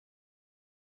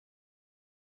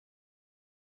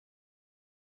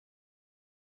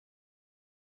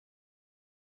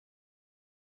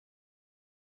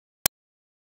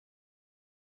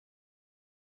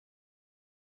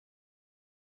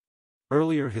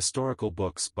Earlier historical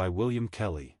books by William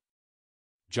Kelly.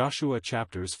 Joshua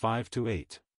chapters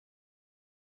 5-8.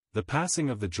 The passing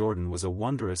of the Jordan was a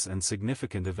wondrous and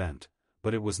significant event,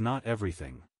 but it was not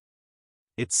everything.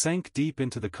 It sank deep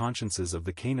into the consciences of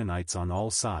the Canaanites on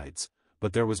all sides,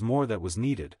 but there was more that was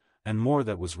needed, and more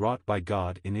that was wrought by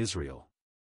God in Israel.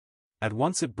 At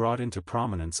once it brought into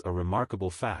prominence a remarkable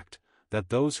fact, that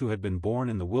those who had been born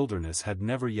in the wilderness had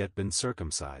never yet been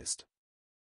circumcised.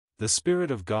 The Spirit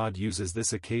of God uses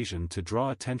this occasion to draw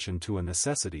attention to a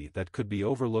necessity that could be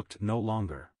overlooked no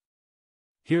longer.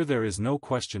 Here there is no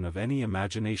question of any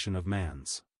imagination of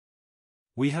man's.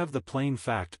 We have the plain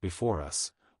fact before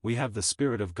us, we have the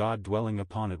Spirit of God dwelling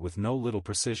upon it with no little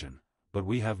precision, but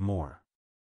we have more.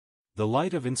 The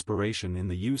light of inspiration in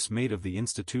the use made of the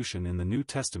institution in the New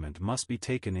Testament must be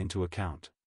taken into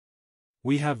account.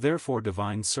 We have therefore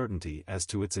divine certainty as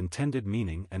to its intended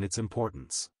meaning and its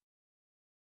importance.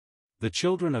 The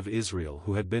children of Israel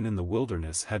who had been in the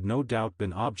wilderness had no doubt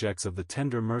been objects of the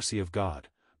tender mercy of God,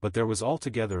 but there was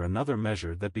altogether another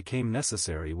measure that became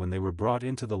necessary when they were brought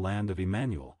into the land of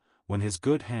Emmanuel, when his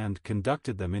good hand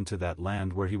conducted them into that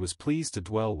land where he was pleased to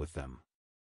dwell with them.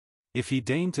 If he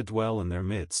deigned to dwell in their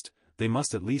midst, they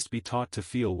must at least be taught to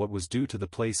feel what was due to the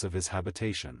place of his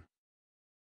habitation.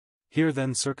 Here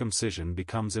then circumcision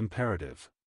becomes imperative.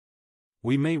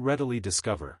 We may readily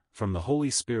discover, from the Holy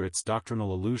Spirit's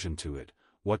doctrinal allusion to it,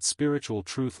 what spiritual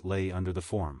truth lay under the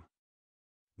form.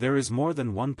 There is more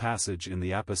than one passage in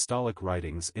the apostolic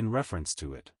writings in reference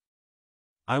to it.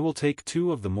 I will take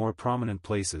two of the more prominent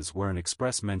places where an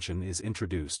express mention is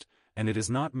introduced, and it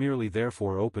is not merely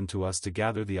therefore open to us to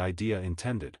gather the idea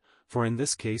intended, for in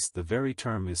this case the very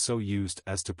term is so used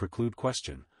as to preclude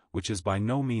question, which is by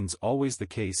no means always the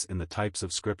case in the types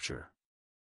of Scripture.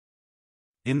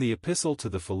 In the Epistle to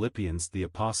the Philippians the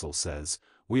Apostle says,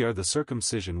 "We are the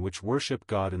circumcision which worship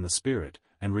God in the Spirit,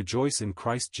 and rejoice in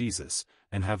Christ Jesus,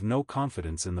 and have no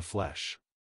confidence in the flesh."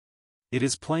 It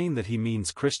is plain that he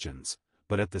means Christians,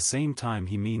 but at the same time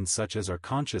he means such as are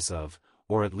conscious of,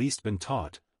 or at least been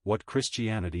taught, what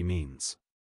Christianity means.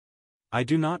 I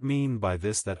do not mean by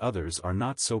this that others are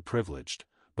not so privileged,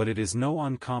 but it is no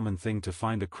uncommon thing to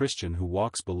find a Christian who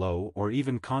walks below or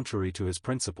even contrary to his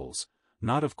principles,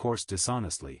 not of course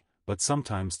dishonestly, but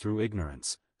sometimes through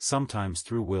ignorance, sometimes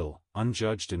through will,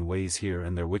 unjudged in ways here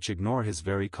and there which ignore his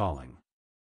very calling.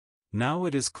 Now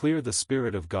it is clear the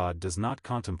Spirit of God does not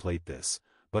contemplate this,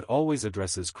 but always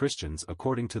addresses Christians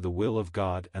according to the will of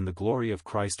God and the glory of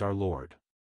Christ our Lord.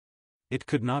 It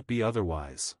could not be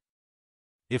otherwise.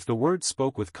 If the Word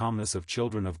spoke with calmness of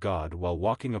children of God while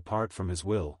walking apart from His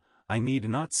will, I need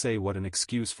not say what an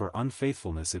excuse for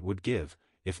unfaithfulness it would give,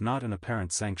 if not an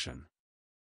apparent sanction.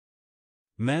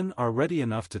 Men are ready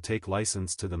enough to take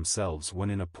license to themselves when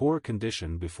in a poor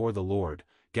condition before the Lord,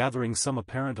 gathering some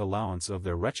apparent allowance of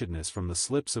their wretchedness from the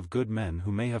slips of good men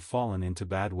who may have fallen into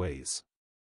bad ways.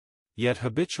 Yet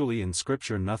habitually in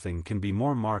Scripture nothing can be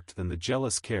more marked than the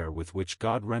jealous care with which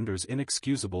God renders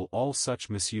inexcusable all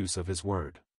such misuse of His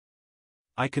word.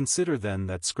 I consider then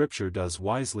that Scripture does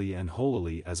wisely and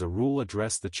holily as a rule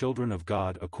address the children of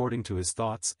God according to His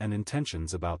thoughts and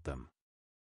intentions about them.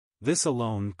 This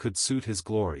alone could suit His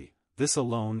glory, this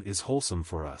alone is wholesome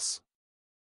for us.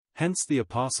 Hence the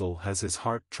Apostle has his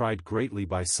heart tried greatly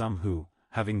by some who,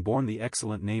 having borne the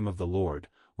excellent name of the Lord,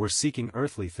 were seeking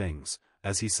earthly things,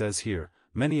 as he says here,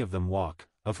 "Many of them walk,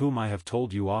 of whom I have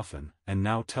told you often, and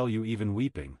now tell you even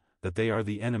weeping, that they are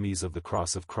the enemies of the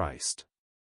cross of Christ."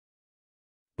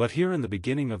 But here in the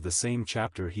beginning of the same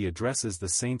chapter he addresses the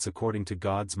saints according to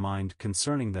God's mind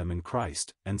concerning them in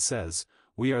Christ, and says,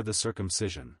 "We are the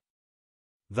circumcision."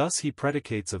 Thus he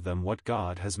predicates of them what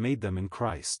God has made them in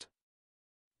Christ.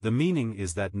 The meaning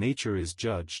is that nature is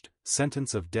judged,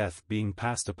 sentence of death being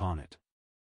passed upon it.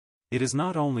 It is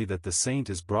not only that the saint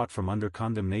is brought from under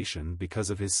condemnation because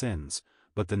of his sins,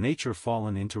 but the nature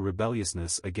fallen into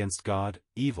rebelliousness against God,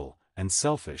 evil, and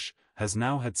selfish, has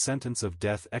now had sentence of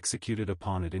death executed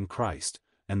upon it in Christ,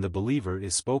 and the believer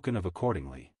is spoken of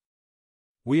accordingly.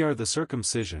 "We are the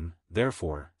circumcision,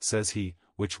 therefore," says he,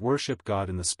 "which worship God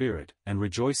in the Spirit, and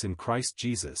rejoice in Christ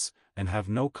Jesus, and have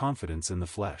no confidence in the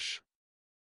flesh."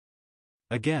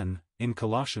 Again, in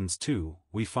Colossians 2,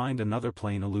 we find another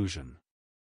plain allusion.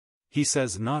 He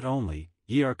says not only,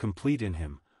 "Ye are complete in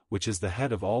Him, which is the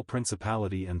head of all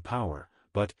principality and power,"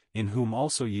 but, "in whom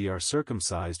also ye are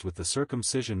circumcised with the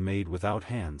circumcision made without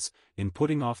hands, in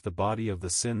putting off the body of the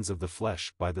sins of the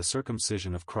flesh by the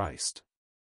circumcision of Christ."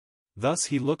 Thus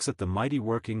he looks at the mighty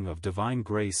working of divine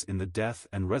grace in the death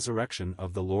and resurrection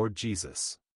of the Lord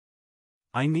Jesus.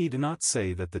 I need not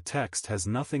say that the text has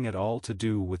nothing at all to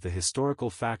do with the historical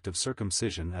fact of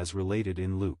circumcision as related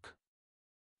in Luke.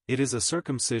 It is a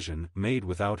circumcision made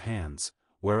without hands,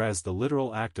 whereas the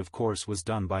literal act of course was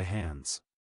done by hands.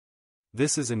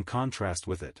 This is in contrast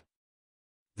with it.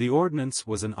 The ordinance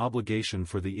was an obligation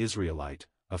for the Israelite,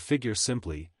 a figure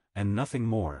simply, and nothing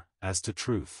more, as to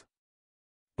truth.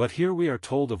 But here we are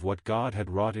told of what God had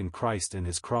wrought in Christ and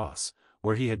his cross,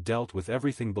 where he had dealt with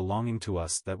everything belonging to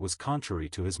us that was contrary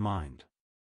to his mind.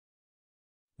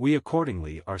 We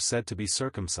accordingly are said to be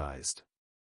circumcised.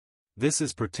 This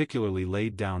is particularly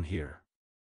laid down here.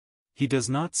 He does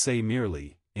not say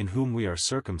merely, in whom we are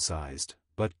circumcised,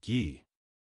 but ye.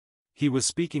 He was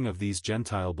speaking of these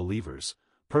Gentile believers,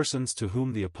 persons to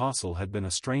whom the apostle had been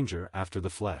a stranger after the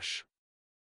flesh.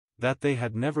 That they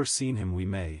had never seen him we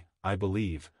may, I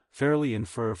believe, fairly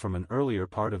infer from an earlier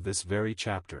part of this very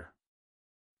chapter.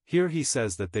 Here he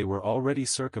says that they were already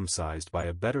circumcised by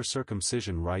a better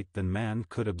circumcision rite than man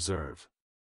could observe.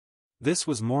 This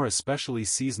was more especially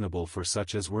seasonable for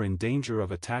such as were in danger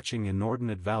of attaching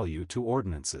inordinate value to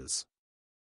ordinances.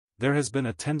 There has been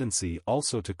a tendency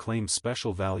also to claim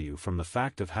special value from the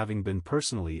fact of having been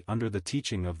personally under the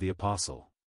teaching of the apostle.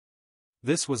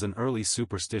 This was an early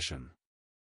superstition.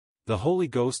 The Holy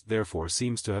Ghost therefore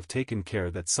seems to have taken care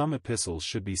that some epistles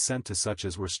should be sent to such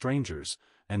as were strangers,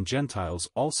 and Gentiles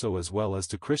also as well as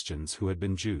to Christians who had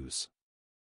been Jews.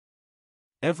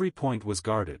 Every point was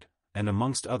guarded, and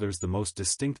amongst others the most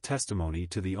distinct testimony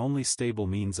to the only stable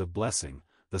means of blessing,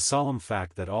 the solemn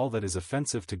fact that all that is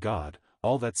offensive to God,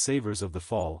 all that savors of the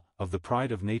fall, of the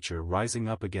pride of nature rising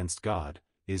up against God,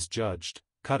 is judged,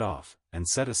 cut off, and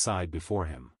set aside before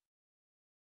him.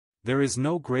 There is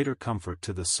no greater comfort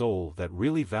to the soul that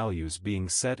really values being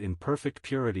set in perfect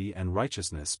purity and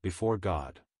righteousness before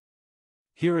God.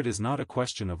 Here it is not a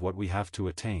question of what we have to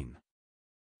attain.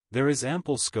 There is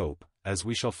ample scope, as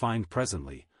we shall find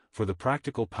presently, for the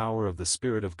practical power of the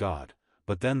Spirit of God,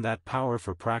 but then that power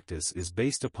for practice is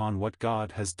based upon what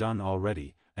God has done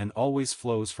already, and always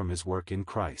flows from his work in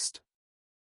Christ.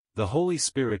 The Holy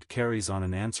Spirit carries on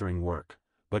an answering work,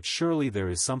 but surely there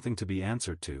is something to be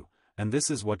answered to, and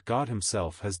this is what God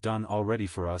himself has done already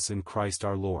for us in Christ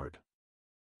our Lord.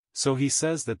 So he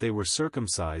says that they were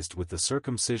circumcised with the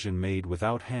circumcision made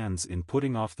without hands in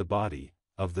putting off the body,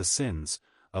 of the sins,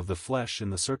 of the flesh in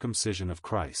the circumcision of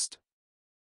Christ.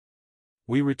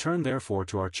 We return therefore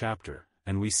to our chapter,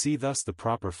 and we see thus the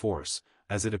proper force,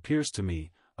 as it appears to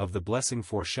me, of the blessing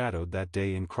foreshadowed that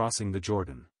day in crossing the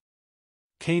Jordan.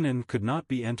 Canaan could not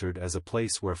be entered as a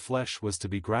place where flesh was to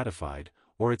be gratified,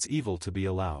 or its evil to be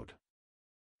allowed.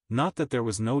 Not that there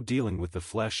was no dealing with the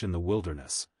flesh in the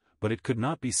wilderness, but it could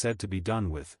not be said to be done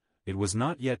with, it was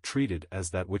not yet treated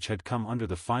as that which had come under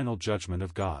the final judgment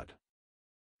of God.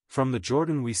 From the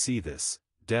Jordan we see this,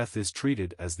 death is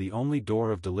treated as the only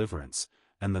door of deliverance,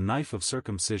 and the knife of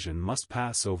circumcision must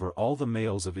pass over all the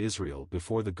males of Israel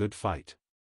before the good fight.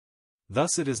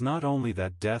 Thus it is not only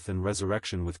that death and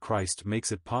resurrection with Christ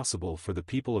makes it possible for the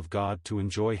people of God to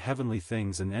enjoy heavenly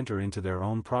things and enter into their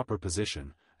own proper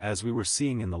position, as we were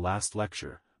seeing in the last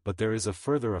lecture, but there is a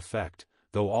further effect,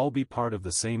 though all be part of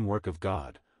the same work of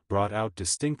God, brought out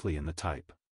distinctly in the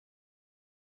type.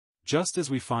 Just as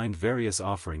we find various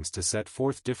offerings to set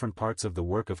forth different parts of the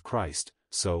work of Christ,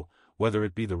 so, whether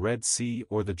it be the Red Sea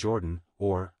or the Jordan,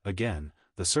 or, again,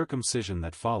 the circumcision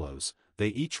that follows, they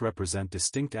each represent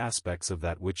distinct aspects of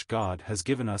that which God has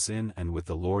given us in and with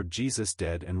the Lord Jesus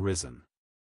dead and risen.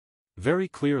 Very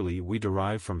clearly we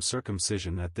derive from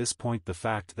circumcision at this point the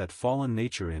fact that fallen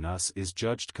nature in us is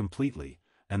judged completely,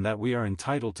 and that we are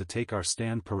entitled to take our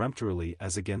stand peremptorily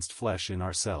as against flesh in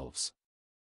ourselves.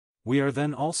 We are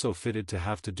then also fitted to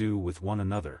have to do with one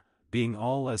another, being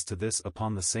all as to this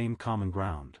upon the same common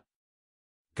ground.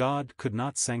 God could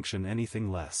not sanction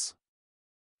anything less.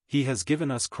 He has given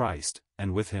us Christ,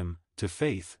 and with him, to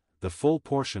faith, the full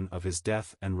portion of his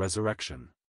death and resurrection.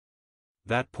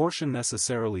 That portion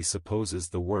necessarily supposes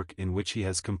the work in which he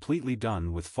has completely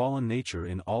done with fallen nature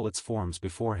in all its forms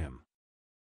before him.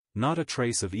 Not a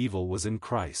trace of evil was in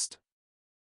Christ.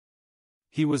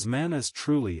 He was man as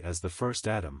truly as the first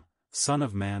Adam, son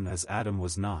of man as Adam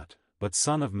was not, but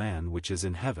son of man which is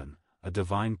in heaven, a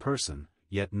divine person,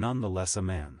 yet none the less a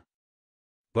man.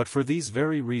 But for these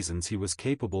very reasons he was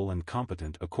capable and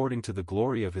competent according to the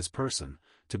glory of his person,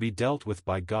 to be dealt with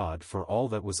by God for all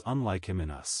that was unlike him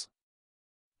in us.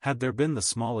 Had there been the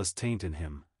smallest taint in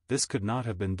him, this could not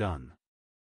have been done.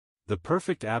 The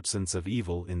perfect absence of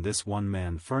evil in this one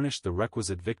man furnished the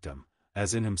requisite victim,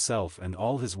 as in himself and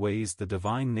all his ways the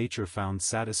divine nature found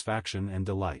satisfaction and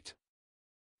delight.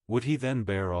 Would he then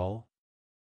bear all?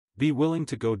 Be willing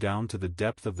to go down to the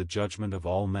depth of the judgment of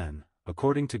all men,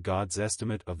 according to God's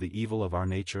estimate of the evil of our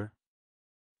nature?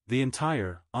 The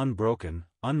entire, unbroken,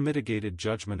 unmitigated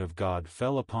judgment of God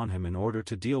fell upon him in order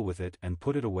to deal with it and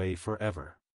put it away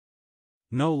forever.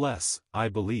 No less, I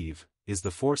believe, is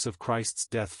the force of Christ's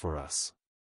death for us.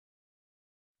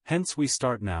 Hence we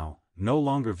start now, no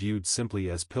longer viewed simply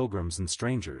as pilgrims and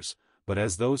strangers, but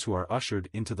as those who are ushered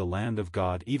into the land of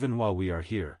God even while we are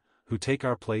here, who take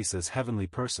our place as heavenly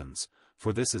persons,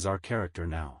 for this is our character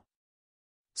now.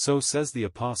 So says the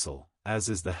Apostle, as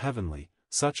is the heavenly,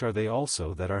 such are they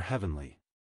also that are heavenly.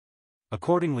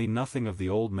 Accordingly nothing of the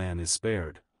old man is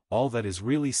spared, all that is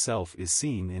really self is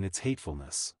seen in its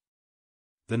hatefulness.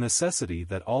 The necessity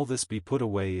that all this be put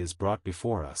away is brought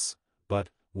before us, but,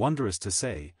 wondrous to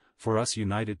say, for us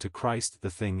united to Christ the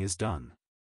thing is done.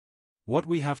 What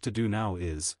we have to do now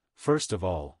is, first of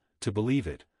all, to believe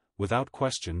it, without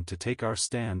question to take our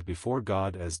stand before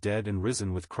God as dead and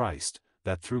risen with Christ,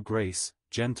 that through grace,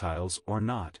 Gentiles or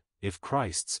not, if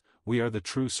Christ's, we are the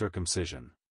true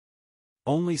circumcision.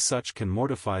 Only such can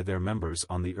mortify their members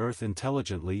on the earth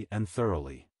intelligently and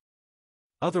thoroughly.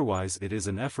 Otherwise it is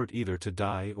an effort either to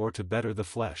die or to better the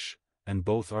flesh, and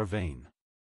both are vain.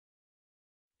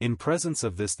 In presence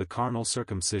of this the carnal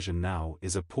circumcision now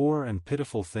is a poor and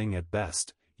pitiful thing at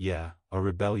best, yea, a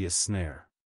rebellious snare.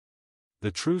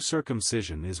 The true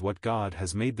circumcision is what God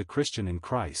has made the Christian in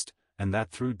Christ, and that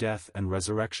through death and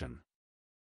resurrection.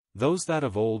 Those that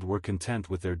of old were content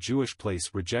with their Jewish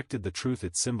place rejected the truth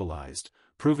it symbolized,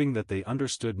 proving that they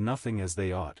understood nothing as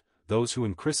they ought. Those who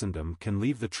in Christendom can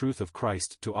leave the truth of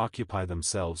Christ to occupy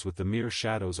themselves with the mere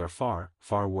shadows are far,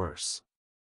 far worse.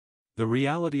 The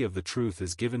reality of the truth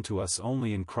is given to us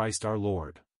only in Christ our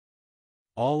Lord.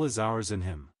 All is ours in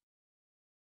him.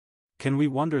 Can we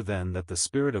wonder then that the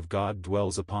Spirit of God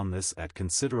dwells upon this at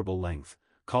considerable length,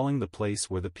 calling the place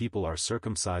where the people are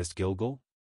circumcised Gilgal?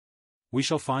 We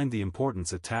shall find the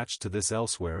importance attached to this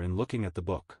elsewhere in looking at the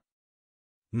book.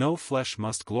 No flesh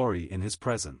must glory in his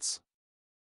presence.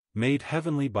 Made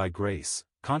heavenly by grace,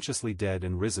 consciously dead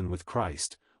and risen with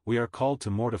Christ, we are called to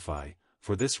mortify,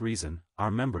 for this reason,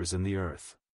 our members in the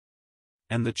earth.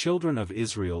 And the children of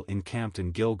Israel encamped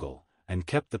in Gilgal, and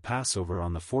kept the Passover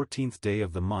on the 14th day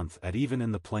of the month at even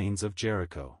in the plains of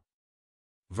Jericho.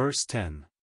 Verse 10.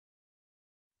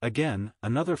 Again,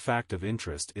 another fact of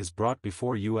interest is brought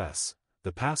before us.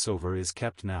 The Passover is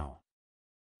kept now.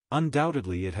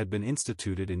 Undoubtedly it had been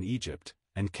instituted in Egypt,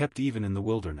 and kept even in the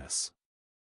wilderness.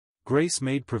 Grace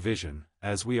made provision,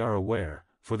 as we are aware,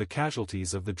 for the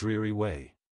casualties of the dreary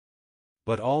way.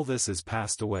 But all this is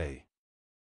passed away.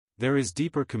 There is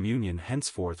deeper communion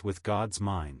henceforth with God's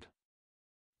mind.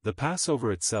 The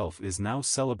Passover itself is now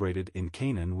celebrated in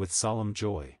Canaan with solemn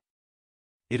joy.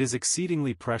 It is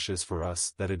exceedingly precious for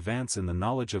us that advance in the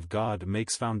knowledge of God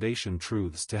makes foundation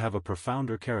truths to have a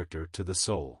profounder character to the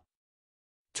soul.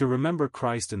 To remember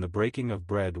Christ in the breaking of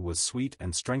bread was sweet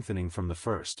and strengthening from the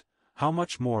first. How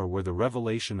much more were the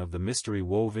revelation of the mystery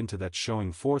wove into that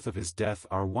showing forth of his death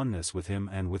our oneness with him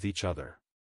and with each other.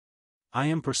 I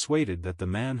am persuaded that the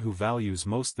man who values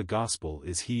most the gospel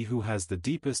is he who has the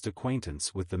deepest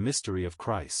acquaintance with the mystery of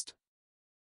Christ.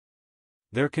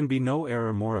 There can be no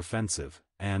error more offensive,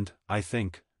 and, I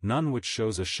think, none which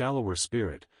shows a shallower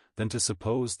spirit, than to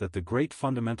suppose that the great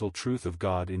fundamental truth of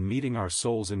God in meeting our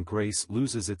souls in grace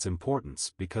loses its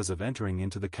importance because of entering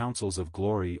into the counsels of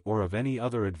glory or of any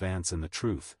other advance in the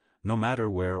truth, no matter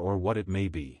where or what it may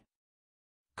be.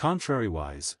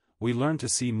 Contrariwise, we learn to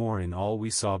see more in all we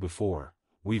saw before,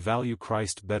 we value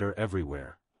Christ better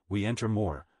everywhere, we enter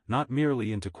more, not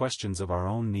merely into questions of our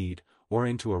own need, or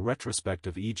into a retrospect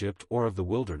of Egypt or of the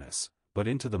wilderness, but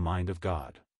into the mind of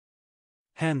God.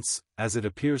 Hence, as it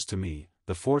appears to me,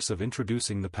 the force of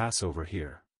introducing the Passover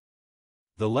here.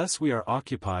 The less we are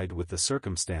occupied with the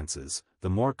circumstances, the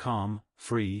more calm,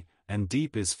 free, and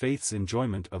deep is faith's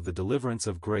enjoyment of the deliverance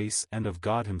of grace and of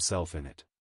God himself in it.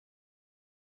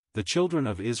 The children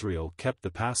of Israel kept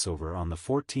the Passover on the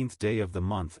 14th day of the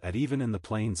month at even in the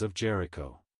plains of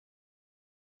Jericho.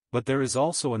 But there is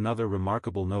also another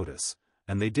remarkable notice,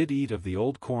 and they did eat of the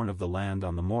old corn of the land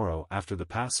on the morrow after the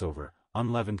Passover,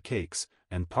 unleavened cakes,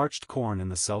 and parched corn in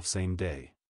the selfsame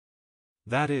day.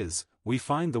 That is, we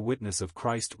find the witness of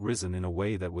Christ risen in a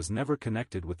way that was never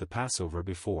connected with the Passover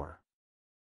before.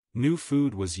 New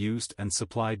food was used and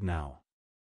supplied now.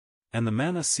 And the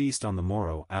manna ceased on the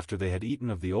morrow after they had eaten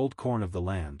of the old corn of the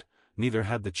land, neither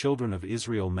had the children of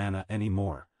Israel manna any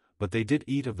more, but they did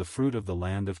eat of the fruit of the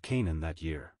land of Canaan that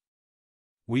year.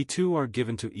 We too are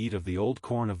given to eat of the old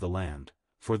corn of the land,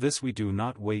 for this we do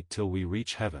not wait till we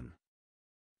reach heaven.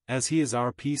 As he is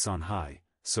our peace on high,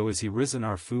 so is he risen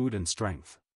our food and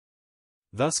strength.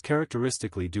 Thus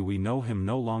characteristically do we know him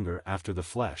no longer after the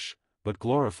flesh, but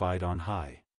glorified on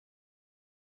high.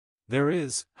 There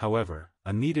is, however,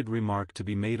 a needed remark to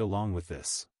be made along with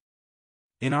this.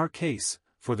 In our case,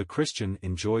 for the Christian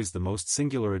enjoys the most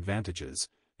singular advantages,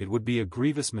 it would be a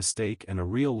grievous mistake and a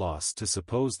real loss to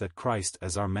suppose that Christ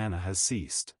as our manna has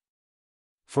ceased.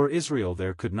 For Israel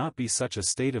there could not be such a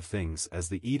state of things as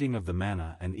the eating of the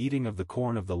manna and eating of the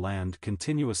corn of the land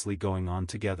continuously going on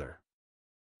together.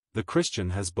 The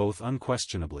Christian has both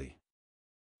unquestionably.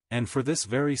 And for this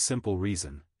very simple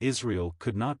reason, Israel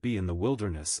could not be in the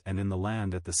wilderness and in the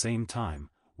land at the same time,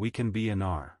 we can be and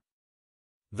are.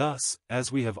 Thus,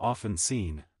 as we have often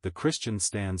seen, the Christian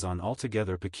stands on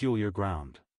altogether peculiar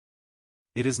ground.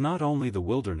 It is not only the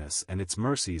wilderness and its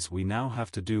mercies we now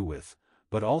have to do with,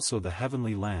 but also the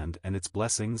heavenly land and its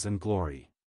blessings and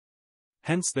glory.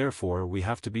 Hence therefore we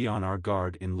have to be on our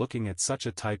guard in looking at such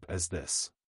a type as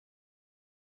this.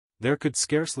 There could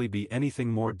scarcely be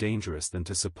anything more dangerous than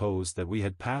to suppose that we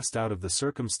had passed out of the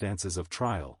circumstances of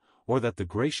trial, or that the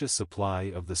gracious supply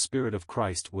of the Spirit of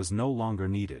Christ was no longer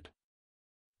needed.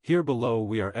 Here below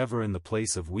we are ever in the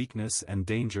place of weakness and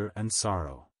danger and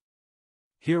sorrow.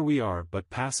 Here we are but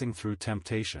passing through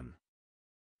temptation.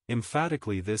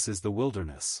 Emphatically this is the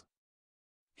wilderness.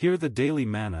 Here the daily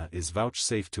manna is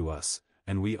vouchsafed to us,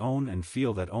 and we own and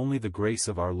feel that only the grace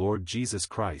of our Lord Jesus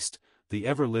Christ, the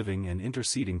ever-living and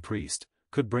interceding priest,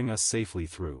 could bring us safely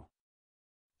through.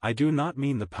 I do not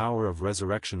mean the power of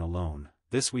resurrection alone,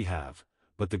 this we have,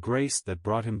 but the grace that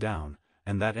brought him down,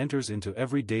 and that enters into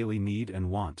every daily need and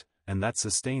want, and that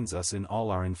sustains us in all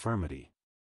our infirmity.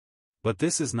 But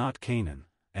this is not Canaan,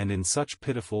 and in such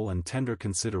pitiful and tender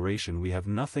consideration we have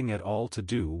nothing at all to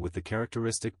do with the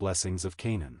characteristic blessings of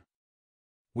Canaan.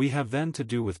 We have then to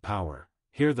do with power.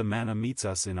 Here the manna meets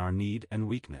us in our need and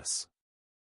weakness.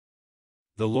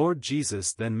 The Lord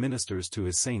Jesus then ministers to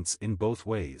his saints in both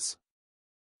ways.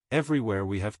 Everywhere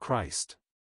we have Christ.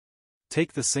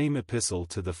 Take the same epistle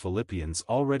to the Philippians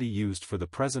already used for the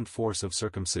present force of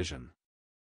circumcision.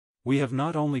 We have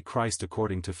not only Christ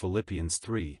according to Philippians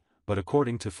 3, but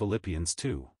according to Philippians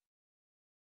 2.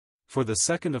 For the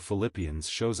second of Philippians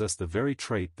shows us the very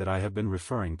trait that I have been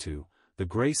referring to, the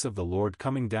grace of the Lord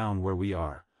coming down where we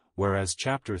are, whereas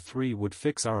chapter 3 would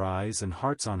fix our eyes and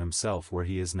hearts on himself where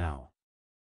he is now.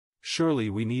 Surely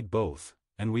we need both,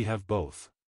 and we have both.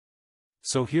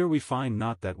 So here we find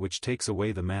not that which takes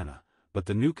away the manna, but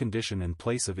the new condition and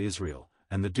place of Israel,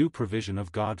 and the due provision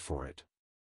of God for it.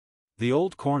 The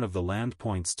old corn of the land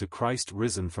points to Christ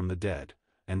risen from the dead,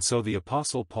 and so the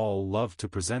Apostle Paul loved to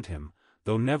present him,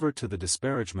 though never to the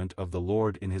disparagement of the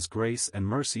Lord in his grace and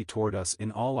mercy toward us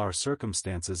in all our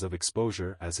circumstances of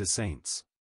exposure as his saints.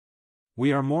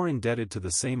 We are more indebted to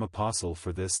the same apostle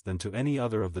for this than to any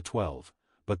other of the 12,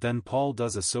 but then Paul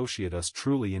does associate us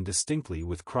truly and distinctly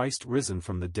with Christ risen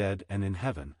from the dead and in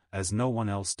heaven, as no one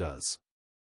else does.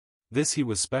 This he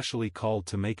was specially called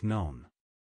to make known.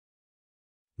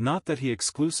 Not that he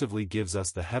exclusively gives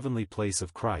us the heavenly place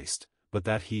of Christ, but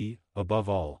that he, above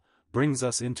all, brings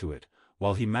us into it,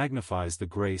 while he magnifies the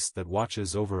grace that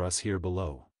watches over us here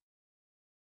below.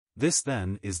 This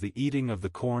then is the eating of the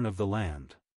corn of the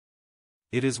land.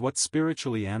 It is what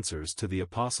spiritually answers to the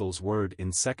Apostle's word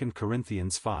in 2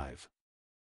 Corinthians 5.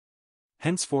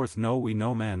 Henceforth know we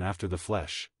no man after the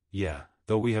flesh, yea,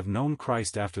 though we have known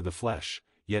Christ after the flesh,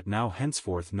 yet now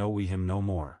henceforth know we him no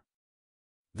more.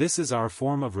 This is our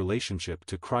form of relationship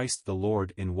to Christ the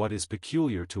Lord in what is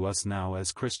peculiar to us now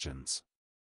as Christians.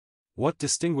 What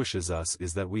distinguishes us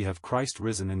is that we have Christ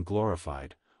risen and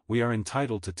glorified. We are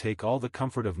entitled to take all the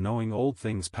comfort of knowing old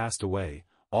things passed away,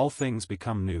 all things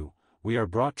become new, we are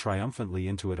brought triumphantly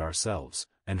into it ourselves,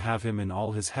 and have him in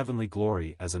all his heavenly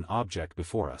glory as an object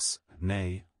before us,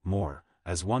 nay, more,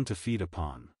 as one to feed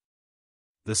upon.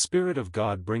 The Spirit of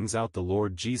God brings out the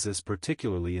Lord Jesus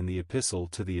particularly in the epistle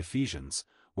to the Ephesians,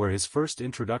 where his first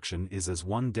introduction is as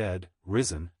one dead,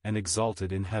 risen, and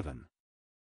exalted in heaven.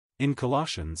 In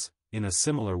Colossians, in a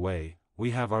similar way,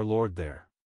 we have our Lord there.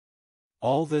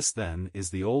 All this then is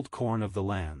the old corn of the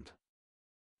land.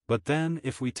 But then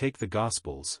if we take the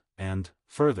Gospels, and,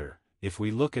 further, if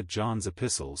we look at John's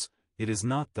epistles, it is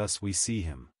not thus we see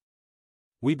him.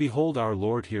 We behold our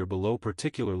Lord here below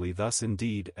particularly thus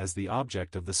indeed as the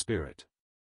object of the Spirit.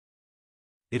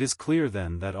 It is clear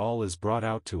then that all is brought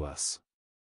out to us.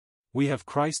 We have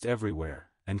Christ everywhere,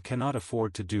 and cannot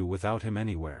afford to do without him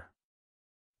anywhere.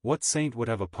 What saint would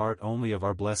have a part only of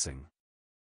our blessing?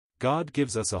 God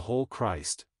gives us a whole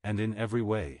Christ, and in every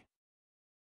way.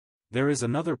 There is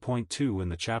another point too in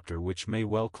the chapter which may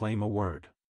well claim a word.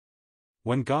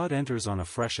 When God enters on a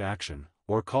fresh action,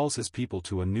 or calls his people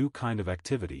to a new kind of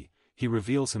activity, he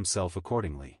reveals himself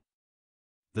accordingly.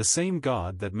 The same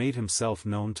God that made himself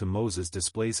known to Moses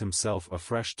displays himself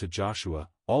afresh to Joshua,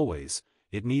 always,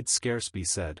 it need scarce be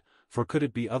said, for could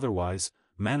it be otherwise,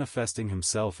 manifesting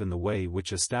himself in the way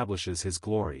which establishes his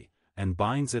glory, and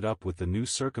binds it up with the new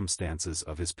circumstances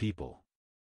of his people.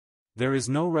 There is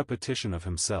no repetition of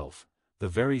himself, the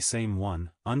very same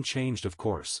one, unchanged of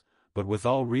course, but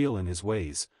withal real in his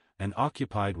ways, and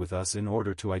occupied with us in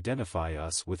order to identify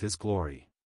us with his glory.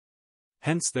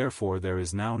 Hence therefore there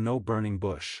is now no burning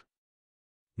bush.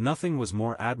 Nothing was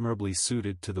more admirably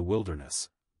suited to the wilderness,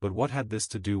 but what had this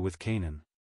to do with Canaan?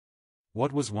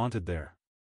 What was wanted there?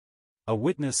 A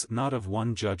witness not of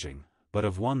one judging, but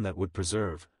of one that would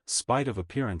preserve, spite of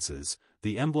appearances,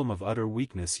 the emblem of utter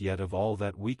weakness yet of all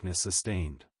that weakness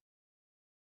sustained.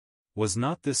 Was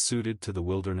not this suited to the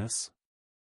wilderness?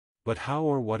 But how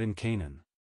or what in Canaan?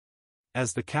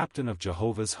 As the captain of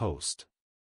Jehovah's host.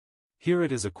 Here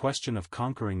it is a question of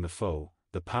conquering the foe,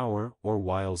 the power or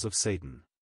wiles of Satan.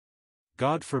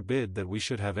 God forbid that we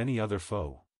should have any other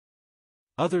foe.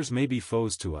 Others may be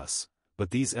foes to us,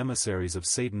 but these emissaries of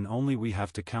Satan only we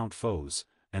have to count foes,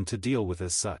 and to deal with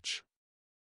as such.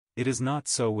 It is not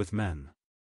so with men.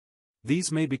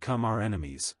 These may become our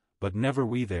enemies, but never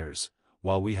we theirs,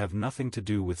 while we have nothing to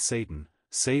do with Satan,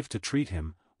 save to treat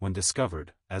him, when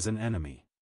discovered, as an enemy.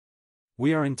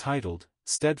 We are entitled,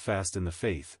 steadfast in the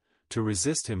faith, to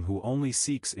resist him who only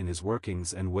seeks in his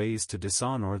workings and ways to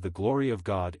dishonor the glory of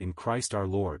God in Christ our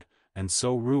Lord, and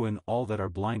so ruin all that are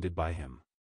blinded by him.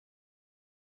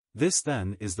 This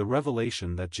then is the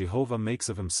revelation that Jehovah makes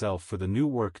of himself for the new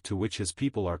work to which his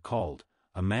people are called,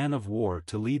 a man of war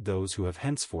to lead those who have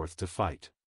henceforth to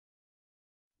fight.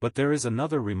 But there is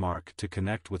another remark to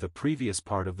connect with a previous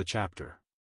part of the chapter.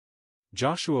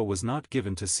 Joshua was not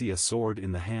given to see a sword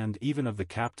in the hand even of the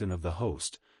captain of the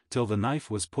host, till the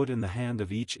knife was put in the hand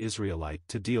of each Israelite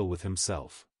to deal with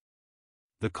himself.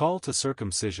 The call to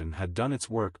circumcision had done its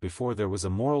work before there was a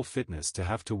moral fitness to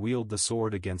have to wield the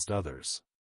sword against others.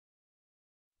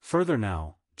 Further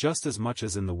now, just as much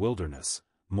as in the wilderness,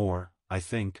 more, I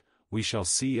think, we shall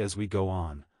see as we go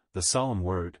on, the solemn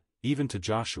word, even to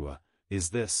Joshua,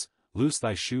 is this, loose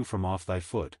thy shoe from off thy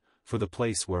foot, for the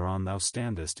place whereon thou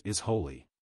standest is holy.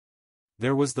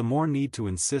 There was the more need to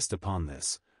insist upon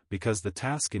this, because the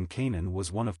task in Canaan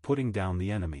was one of putting down the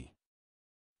enemy.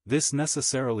 This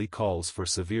necessarily calls for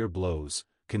severe blows,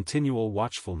 continual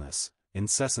watchfulness,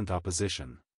 incessant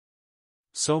opposition.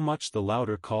 So much the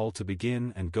louder call to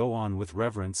begin and go on with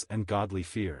reverence and godly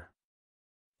fear.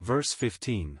 Verse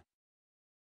 15.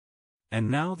 And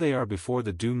now they are before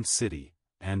the doomed city,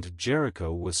 and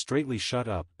Jericho was straitly shut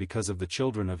up because of the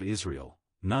children of Israel,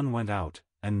 none went out,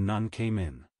 and none came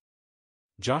in.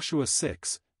 Joshua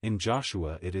 6, in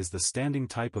Joshua it is the standing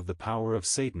type of the power of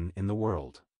Satan in the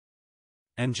world.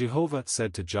 And Jehovah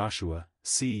said to Joshua,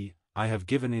 See, I have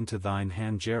given into thine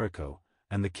hand Jericho,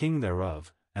 and the king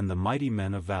thereof, and the mighty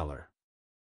men of valor.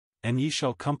 And ye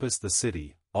shall compass the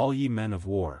city, all ye men of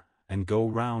war, and go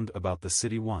round about the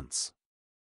city once.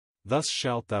 Thus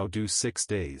shalt thou do 6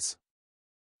 days.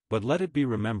 But let it be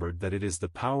remembered that it is the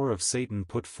power of Satan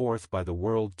put forth by the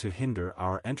world to hinder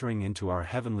our entering into our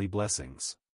heavenly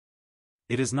blessings.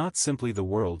 It is not simply the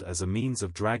world as a means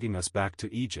of dragging us back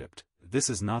to Egypt, this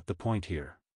is not the point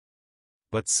here.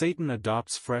 But Satan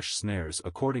adopts fresh snares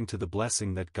according to the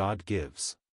blessing that God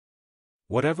gives.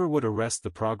 Whatever would arrest the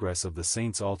progress of the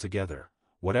saints altogether,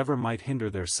 whatever might hinder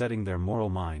their setting their moral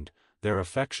mind, their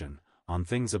affection, on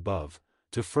things above,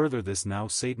 to further this now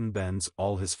Satan bends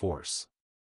all his force.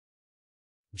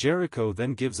 Jericho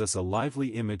then gives us a lively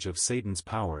image of Satan's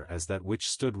power as that which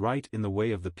stood right in the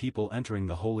way of the people entering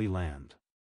the Holy Land.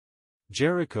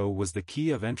 Jericho was the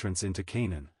key of entrance into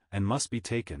Canaan, and must be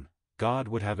taken, God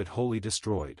would have it wholly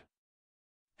destroyed.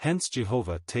 Hence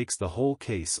Jehovah takes the whole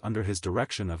case under his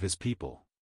direction of his people.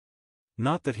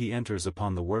 Not that he enters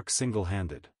upon the work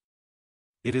single-handed.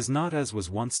 It is not as was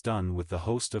once done with the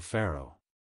host of Pharaoh.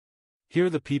 Here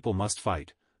the people must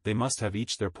fight, they must have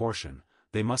each their portion,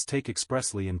 they must take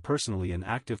expressly and personally an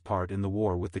active part in the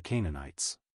war with the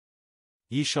Canaanites.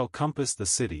 Ye shall compass the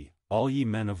city, all ye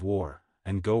men of war,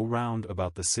 and go round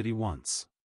about the city once.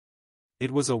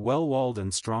 It was a well-walled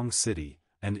and strong city,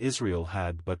 and Israel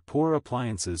had but poor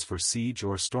appliances for siege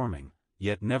or storming,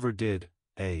 yet never did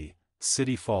a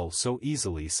city fall so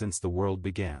easily since the world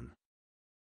began.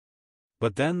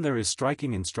 But then there is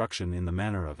striking instruction in the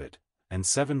manner of it, and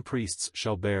 7 priests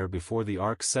shall bear before the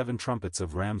ark 7 trumpets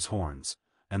of ram's horns,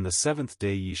 and the 7th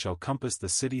day ye shall compass the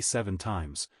city 7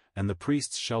 times, and the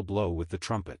priests shall blow with the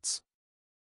trumpets.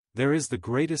 There is the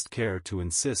greatest care to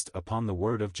insist upon the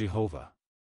word of Jehovah.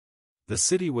 The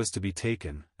city was to be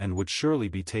taken, and would surely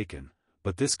be taken,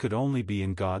 but this could only be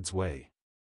in God's way.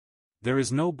 There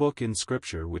is no book in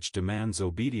Scripture which demands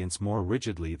obedience more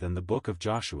rigidly than the book of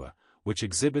Joshua, which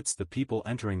exhibits the people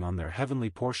entering on their heavenly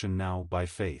portion now by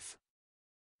faith.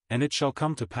 And it shall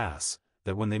come to pass,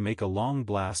 that when they make a long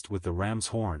blast with the ram's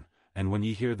horn, and when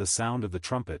ye hear the sound of the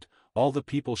trumpet, all the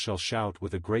people shall shout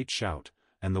with a great shout,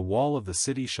 and the wall of the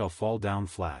city shall fall down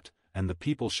flat, and the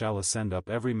people shall ascend up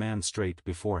every man straight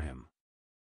before him.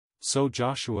 So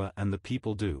Joshua and the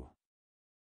people do.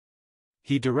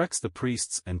 He directs the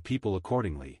priests and people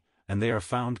accordingly, and they are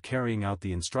found carrying out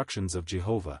the instructions of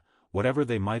Jehovah, whatever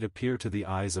they might appear to the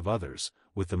eyes of others,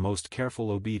 with the most careful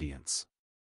obedience.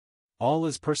 All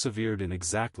is persevered in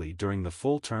exactly during the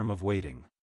full term of waiting.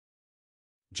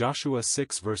 Joshua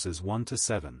 6 verses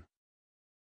 1-7.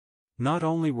 Not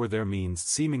only were their means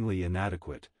seemingly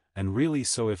inadequate, and really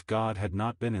so if God had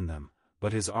not been in them,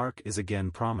 but his ark is again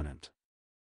prominent.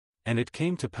 And it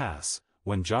came to pass,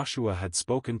 when Joshua had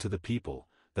spoken to the people,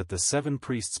 that the 7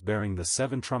 priests bearing the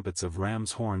 7 trumpets of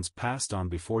ram's horns passed on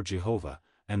before Jehovah,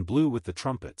 and blew with the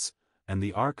trumpets, and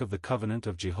the ark of the covenant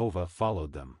of Jehovah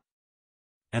followed them.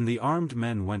 And the armed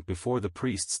men went before the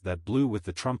priests that blew with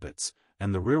the trumpets,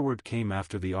 and the rearward came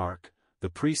after the ark,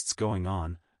 the priests going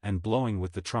on, and blowing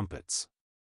with the trumpets.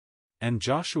 And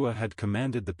Joshua had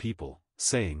commanded the people,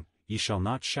 saying, Ye shall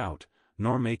not shout,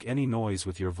 nor make any noise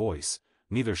with your voice,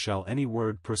 neither shall any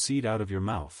word proceed out of your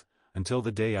mouth, until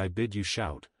the day I bid you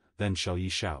shout, then shall ye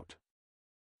shout.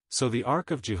 So the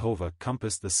ark of Jehovah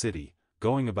compassed the city,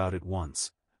 going about it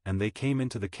once, and they came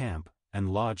into the camp,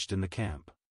 and lodged in the camp.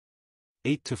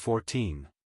 8-14.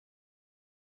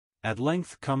 At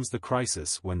length comes the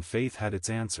crisis when faith had its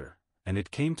answer, and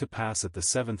it came to pass at the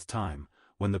 7th time,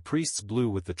 when the priests blew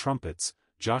with the trumpets,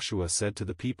 Joshua said to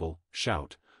the people,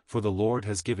 Shout, for the Lord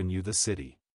has given you the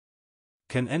city.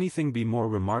 Can anything be more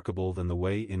remarkable than the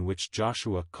way in which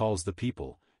Joshua calls the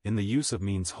people, in the use of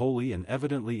means wholly and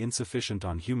evidently insufficient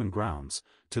on human grounds,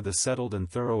 to the settled and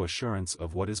thorough assurance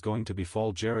of what is going to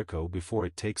befall Jericho before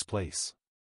it takes place?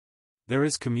 There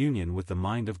is communion with the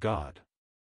mind of God.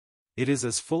 It is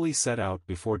as fully set out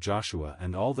before Joshua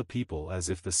and all the people as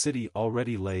if the city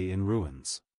already lay in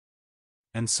ruins.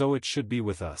 And so it should be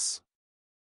with us.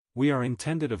 We are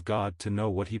intended of God to know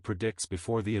what he predicts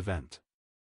before the event.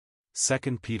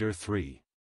 2 Peter 3.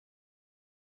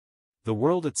 The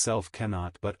world itself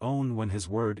cannot but own when his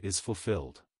word is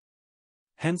fulfilled.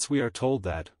 Hence we are told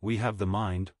that we have the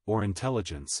mind, or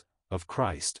intelligence, of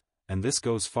Christ, and this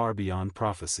goes far beyond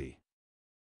prophecy.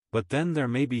 But then there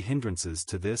may be hindrances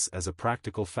to this as a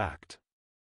practical fact.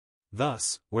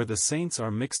 Thus, where the saints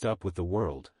are mixed up with the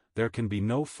world, there can be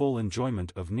no full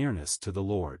enjoyment of nearness to the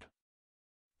Lord.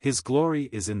 His glory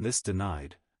is in this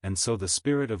denied, and so the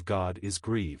Spirit of God is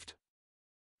grieved.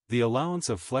 The allowance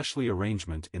of fleshly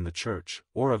arrangement in the church,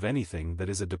 or of anything that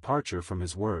is a departure from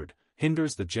his word,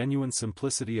 hinders the genuine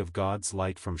simplicity of God's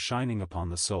light from shining upon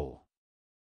the soul.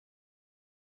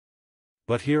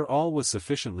 But here all was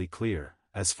sufficiently clear,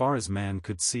 as far as man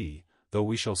could see, though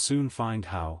we shall soon find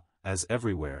how, as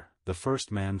everywhere, the first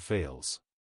man fails.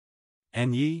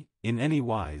 And ye, in any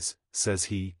wise, says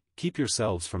he, keep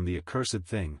yourselves from the accursed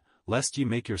thing, lest ye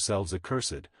make yourselves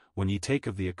accursed, when ye take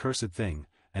of the accursed thing,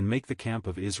 and make the camp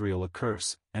of Israel a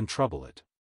curse, and trouble it.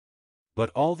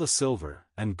 But all the silver,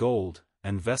 and gold,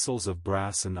 and vessels of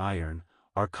brass and iron,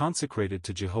 are consecrated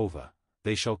to Jehovah,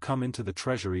 they shall come into the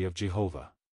treasury of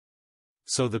Jehovah.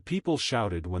 So the people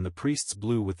shouted when the priests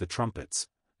blew with the trumpets,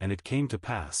 and it came to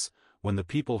pass, when the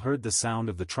people heard the sound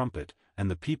of the trumpet, and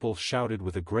the people shouted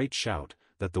with a great shout,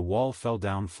 that the wall fell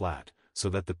down flat, so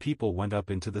that the people went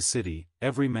up into the city,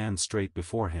 every man straight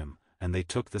before him, and they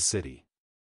took the city.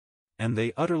 And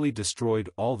they utterly destroyed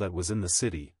all that was in the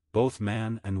city, both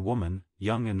man and woman,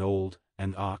 young and old,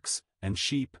 and ox, and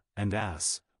sheep, and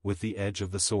ass, with the edge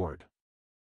of the sword.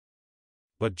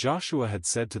 But Joshua had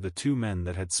said to the 2 men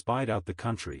that had spied out the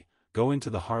country, Go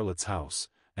into the harlot's house,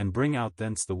 and bring out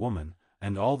thence the woman,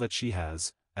 and all that she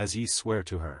has, as ye swear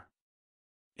to her.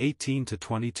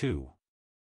 18-22.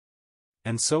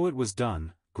 And so it was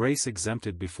done, grace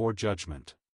exempted before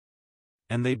judgment.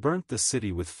 And they burnt the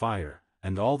city with fire,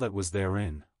 and all that was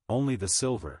therein, only the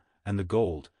silver, and the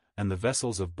gold, and the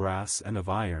vessels of brass and of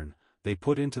iron, they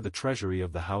put into the treasury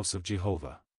of the house of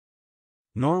Jehovah.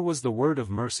 Nor was the word of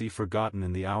mercy forgotten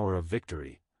in the hour of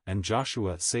victory, and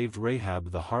Joshua saved Rahab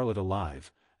the harlot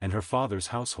alive, and her father's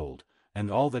household,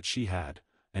 and all that she had,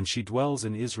 and she dwells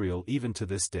in Israel even to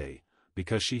this day,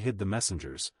 because she hid the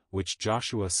messengers, which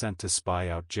Joshua sent to spy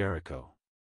out Jericho.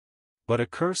 But a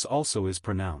curse also is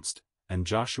pronounced, and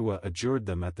Joshua adjured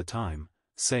them at the time,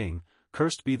 saying,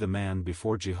 Cursed be the man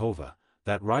before Jehovah,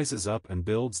 that rises up and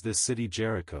builds this city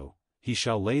Jericho, he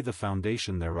shall lay the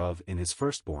foundation thereof in his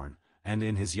firstborn, and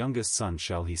in his youngest son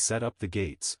shall he set up the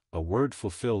gates, a word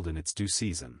fulfilled in its due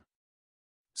season.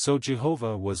 So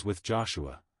Jehovah was with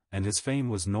Joshua, and his fame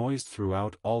was noised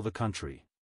throughout all the country.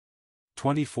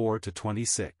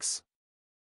 24-26.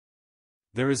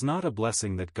 There is not a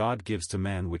blessing that God gives to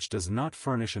man which does not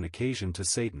furnish an occasion to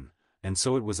Satan, and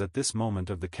so it was at this moment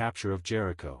of the capture of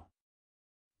Jericho.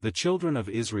 The children of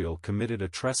Israel committed a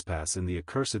trespass in the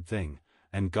accursed thing,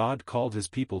 and God called his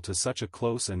people to such a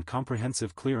close and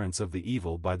comprehensive clearance of the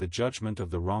evil by the judgment of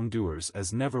the wrongdoers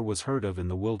as never was heard of in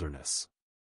the wilderness.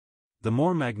 The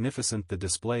more magnificent the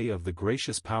display of the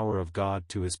gracious power of God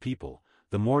to his people,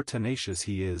 the more tenacious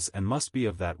he is and must be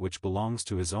of that which belongs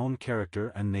to his own character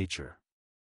and nature.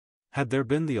 Had there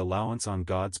been the allowance on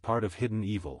God's part of hidden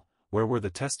evil, where were the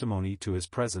testimony to his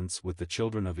presence with the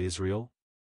children of Israel?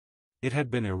 It had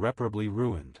been irreparably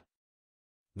ruined.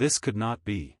 This could not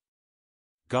be.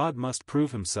 God must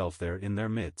prove himself there in their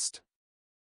midst.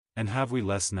 And have we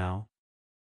less now?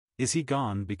 Is he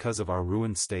gone because of our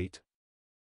ruined state?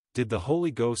 Did the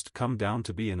Holy Ghost come down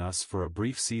to be in us for a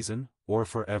brief season, or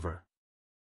forever?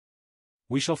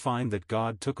 We shall find that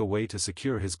God took away to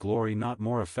secure his glory not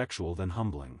more effectual than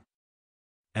humbling.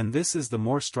 And this is the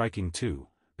more striking too,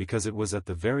 because it was at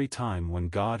the very time when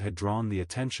God had drawn the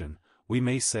attention, we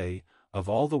may say, of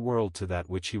all the world to that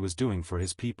which he was doing for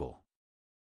his people.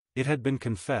 It had been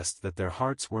confessed that their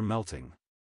hearts were melting.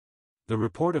 The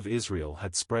report of Israel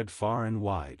had spread far and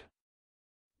wide.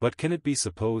 But can it be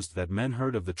supposed that men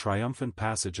heard of the triumphant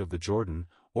passage of the Jordan,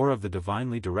 or of the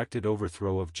divinely directed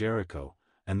overthrow of Jericho,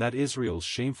 and that Israel's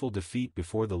shameful defeat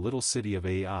before the little city of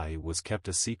Ai was kept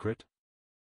a secret?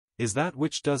 Is that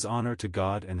which does honor to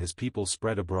God and his people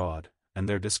spread abroad, and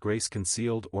their disgrace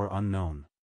concealed or unknown?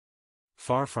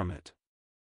 Far from it.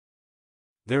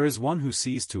 There is one who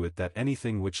sees to it that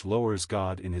anything which lowers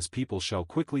God in his people shall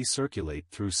quickly circulate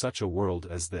through such a world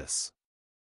as this.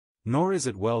 Nor is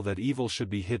it well that evil should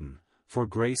be hidden, for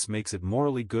grace makes it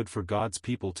morally good for God's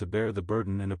people to bear the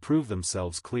burden and approve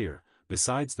themselves clear,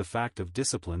 besides the fact of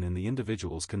discipline in the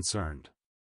individuals concerned.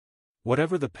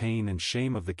 Whatever the pain and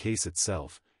shame of the case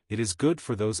itself, it is good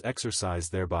for those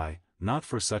exercised thereby, not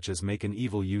for such as make an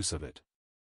evil use of it.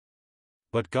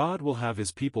 But God will have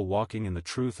his people walking in the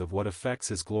truth of what affects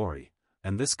his glory,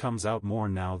 and this comes out more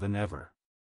now than ever.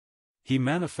 He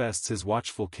manifests his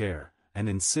watchful care, and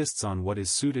insists on what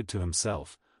is suited to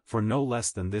himself, for no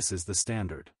less than this is the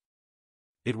standard.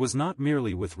 It was not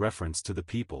merely with reference to the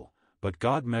people, but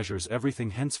God measures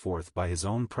everything henceforth by his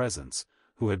own presence,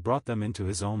 who had brought them into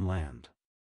his own land.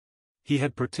 He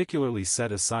had particularly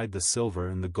set aside the silver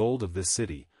and the gold of this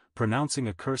city, pronouncing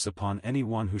a curse upon any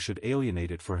one who should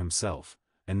alienate it for himself,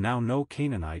 and now no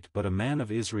Canaanite but a man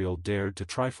of Israel dared to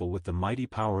trifle with the mighty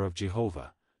power of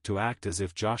Jehovah, to act as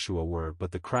if Joshua were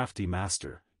but the crafty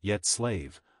master, yet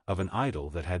slave, of an idol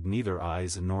that had neither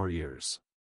eyes nor ears.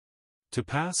 To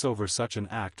pass over such an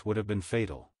act would have been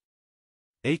fatal.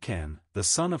 Achan, the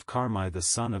son of Carmi the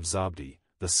son of Zabdi,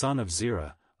 the son of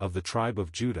Zerah, of the tribe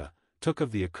of Judah, took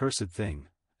of the accursed thing,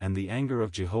 and the anger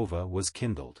of Jehovah was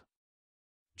kindled.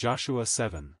 Joshua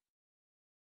 7.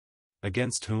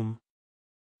 Against whom?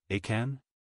 Achan?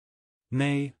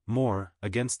 Nay, more,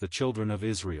 against the children of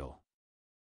Israel.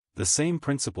 The same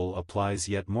principle applies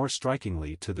yet more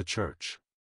strikingly to the church.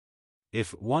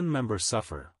 If one member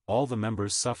suffer, all the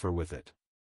members suffer with it.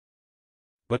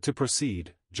 But to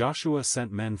proceed, Joshua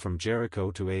sent men from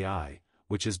Jericho to Ai,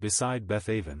 which is beside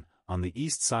Bethaven, on the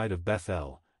east side of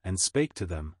Bethel, and spake to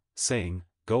them, saying,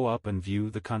 Go up and view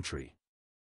the country.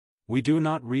 We do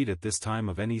not read at this time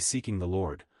of any seeking the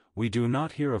Lord, we do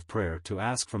not hear of prayer to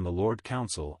ask from the Lord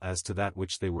counsel as to that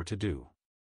which they were to do.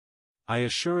 I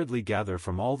assuredly gather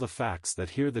from all the facts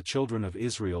that here the children of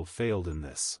Israel failed in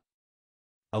this.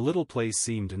 A little place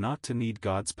seemed not to need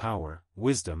God's power,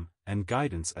 wisdom, and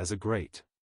guidance as a great.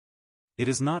 It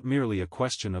is not merely a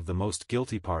question of the most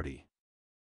guilty party.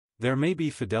 There may be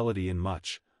fidelity in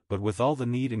much, but with all the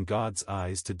need in God's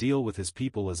eyes to deal with his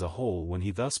people as a whole when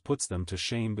he thus puts them to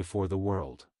shame before the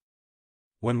world.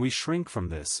 When we shrink from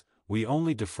this, we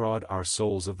only defraud our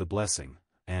souls of the blessing,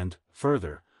 and,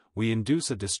 further, we induce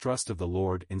a distrust of the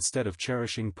Lord instead of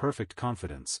cherishing perfect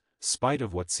confidence, spite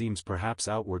of what seems perhaps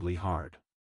outwardly hard.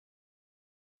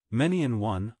 Many an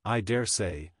one, I dare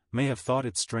say, may have thought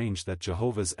it strange that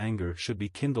Jehovah's anger should be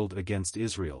kindled against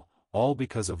Israel, all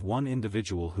because of one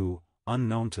individual who,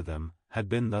 unknown to them, had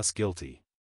been thus guilty.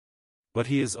 But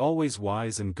he is always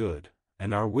wise and good,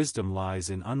 and our wisdom lies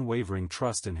in unwavering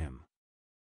trust in him.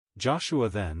 Joshua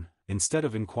then, instead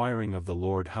of inquiring of the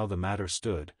Lord how the matter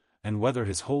stood, and whether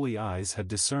his holy eyes had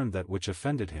discerned that which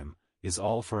offended him, is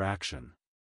all for action.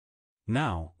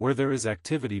 Now, where there is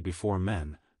activity before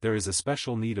men, there is a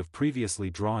special need of previously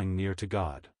drawing near to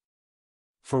God.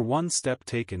 For one step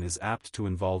taken is apt to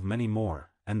involve many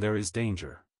more, and there is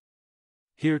danger.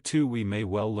 Here too we may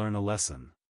well learn a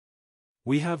lesson.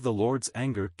 We have the Lord's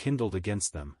anger kindled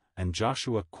against them, and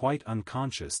Joshua quite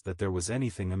unconscious that there was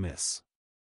anything amiss.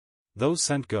 Those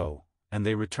sent go, and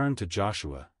they returned to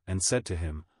Joshua, and said to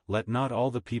him, Let not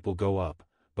all the people go up,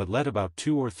 but let about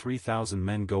 2,000 or 3,000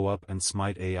 men go up and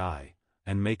smite Ai,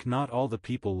 and make not all the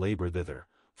people labor thither,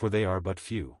 for they are but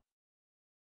few.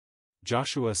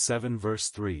 Joshua 7 verse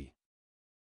 3.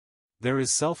 There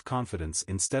is self-confidence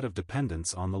instead of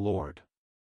dependence on the Lord.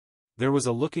 There was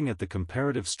a looking at the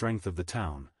comparative strength of the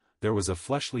town, there was a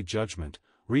fleshly judgment,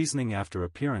 reasoning after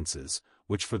appearances,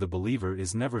 which for the believer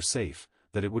is never safe,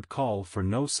 that it would call for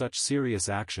no such serious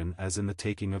action as in the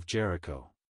taking of Jericho.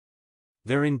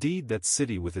 There indeed that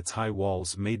city with its high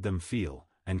walls made them feel,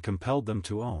 and compelled them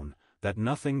to own, that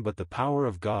nothing but the power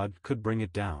of God could bring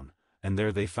it down, and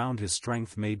there they found his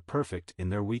strength made perfect in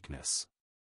their weakness.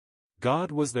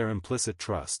 God was their implicit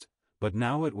trust, but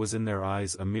now it was in their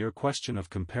eyes a mere question of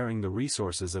comparing the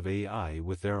resources of Ai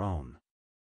with their own.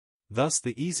 Thus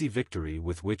the easy victory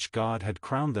with which God had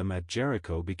crowned them at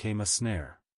Jericho became a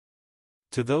snare.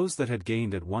 To those that had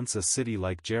gained at once a city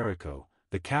like Jericho,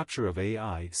 the capture of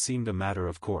Ai seemed a matter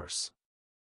of course.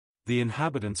 The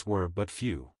inhabitants were but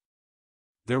few.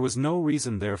 There was no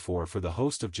reason therefore for the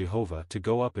host of Jehovah to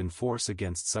go up in force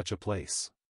against such a place.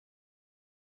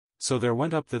 So there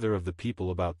went up thither of the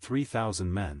people about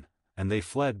 3,000 men, and they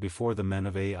fled before the men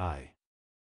of Ai.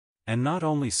 And not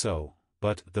only so,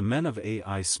 but the men of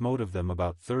Ai smote of them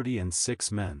about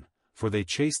 36 men, for they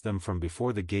chased them from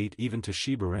before the gate even to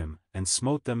Shebarim, and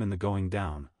smote them in the going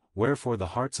down, wherefore the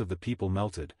hearts of the people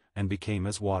melted, and became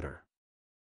as water.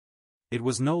 It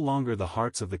was no longer the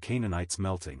hearts of the Canaanites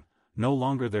melting, no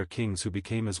longer their kings who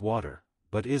became as water,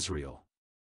 but Israel.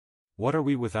 What are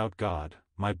we without God,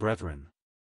 my brethren?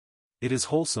 It is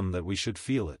wholesome that we should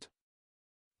feel it.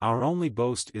 Our only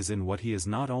boast is in what he is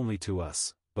not only to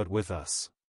us, but with us.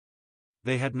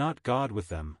 They had not God with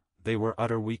them, they were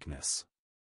utter weakness.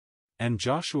 And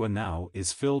Joshua now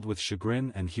is filled with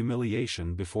chagrin and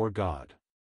humiliation before God.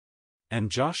 And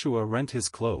Joshua rent his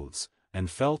clothes, and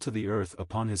fell to the earth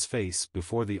upon his face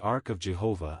before the ark of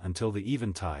Jehovah until the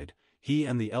eventide, he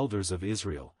and the elders of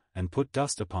Israel, and put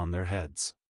dust upon their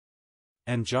heads.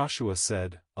 And Joshua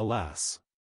said, Alas!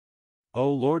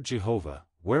 O Lord Jehovah,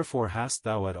 wherefore hast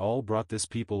thou at all brought this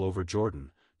people over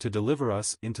Jordan, to deliver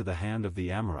us into the hand of the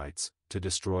Amorites, to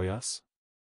destroy us?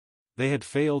 They had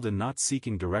failed in not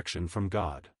seeking direction from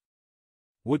God.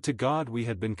 Would to God we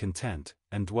had been content,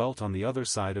 and dwelt on the other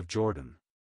side of Jordan.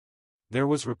 There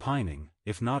was repining,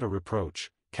 if not a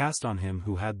reproach, cast on him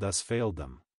who had thus failed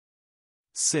them.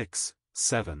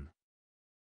 6:7.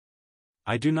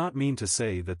 I do not mean to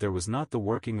say that there was not the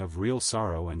working of real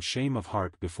sorrow and shame of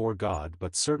heart before God,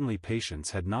 but certainly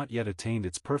patience had not yet attained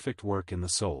its perfect work in the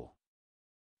soul.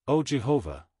 O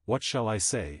Jehovah, what shall I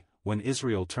say, when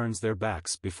Israel turns their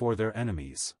backs before their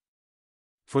enemies?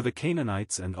 For the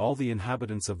Canaanites and all the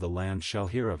inhabitants of the land shall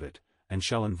hear of it, and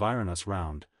shall environ us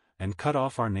round, and cut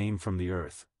off our name from the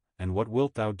earth, and what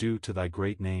wilt thou do to thy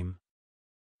great name?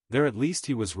 There at least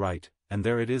he was right, and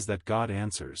there it is that God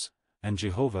answers, and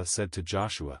Jehovah said to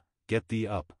Joshua, Get thee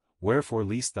up, wherefore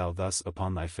leest thou thus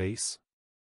upon thy face?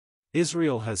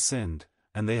 Israel has sinned,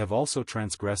 and they have also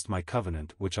transgressed my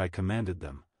covenant which I commanded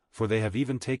them, for they have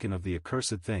even taken of the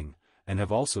accursed thing, and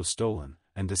have also stolen,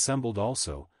 and dissembled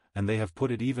also, and they have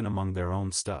put it even among their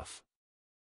own stuff.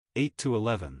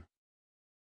 8-11.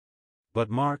 But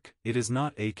mark, it is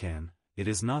not Achan, it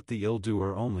is not the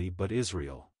ill-doer only but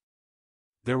Israel.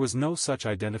 There was no such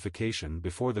identification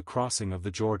before the crossing of the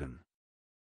Jordan.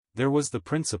 There was the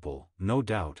principle, no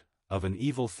doubt, of an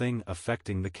evil thing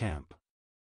affecting the camp.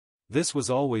 This was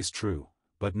always true,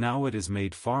 but now it is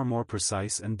made far more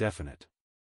precise and definite.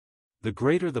 The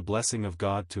greater the blessing of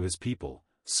God to his people,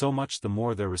 so much the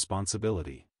more their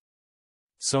responsibility.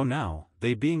 So now,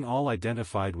 they being all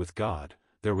identified with God,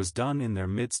 there was done in their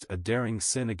midst a daring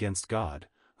sin against God,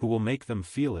 who will make them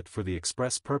feel it for the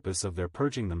express purpose of their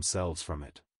purging themselves from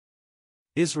it.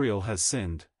 Israel has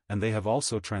sinned, and they have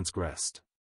also transgressed.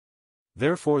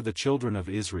 Therefore the children of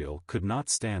Israel could not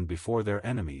stand before their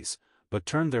enemies, but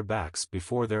turned their backs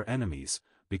before their enemies,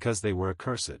 because they were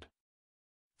accursed.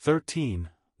 13.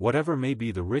 Whatever may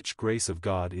be the rich grace of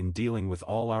God in dealing with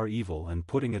all our evil and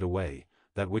putting it away,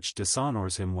 that which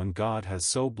dishonors him when God has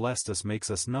so blessed us makes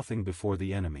us nothing before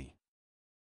the enemy.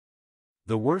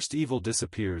 The worst evil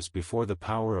disappears before the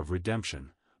power of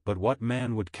redemption, but what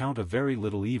man would count a very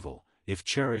little evil, if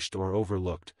cherished or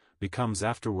overlooked, becomes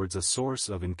afterwards a source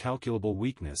of incalculable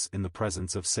weakness in the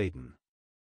presence of Satan.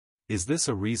 Is this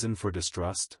a reason for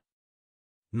distrust?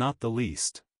 Not the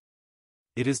least.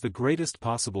 It is the greatest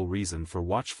possible reason for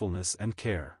watchfulness and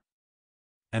care.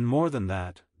 And more than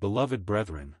that, beloved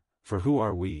brethren, for who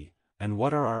are we, and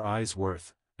what are our eyes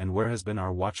worth, and where has been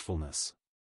our watchfulness?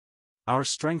 Our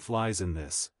strength lies in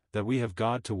this, that we have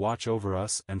God to watch over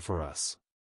us and for us.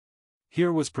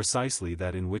 Here was precisely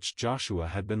that in which Joshua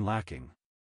had been lacking.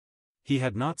 He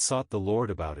had not sought the Lord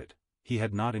about it, he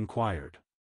had not inquired.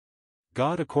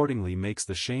 God accordingly makes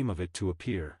the shame of it to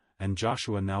appear, and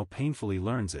Joshua now painfully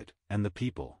learns it, and the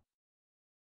people.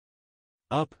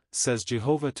 Up, says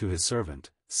Jehovah to his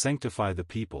servant, sanctify the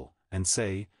people, and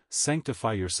say,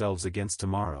 sanctify yourselves against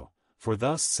tomorrow, for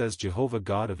thus says Jehovah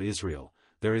God of Israel,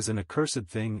 there is an accursed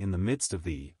thing in the midst of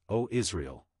thee, O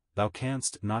Israel, thou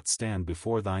canst not stand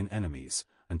before thine enemies,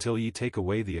 until ye take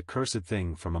away the accursed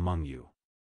thing from among you.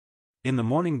 In the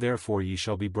morning therefore ye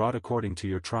shall be brought according to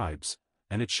your tribes,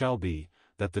 and it shall be,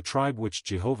 that the tribe which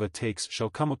Jehovah takes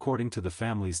shall come according to the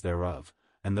families thereof,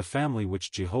 and the family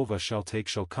which Jehovah shall take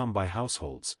shall come by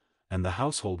households, and the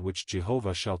household which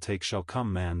Jehovah shall take shall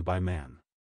come man by man.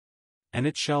 And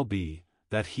it shall be,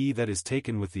 that he that is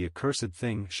taken with the accursed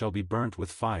thing shall be burnt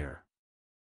with fire.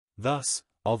 Thus,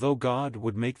 although God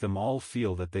would make them all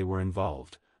feel that they were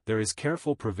involved, there is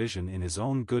careful provision in his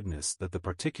own goodness that the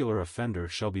particular offender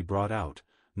shall be brought out,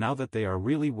 now that they are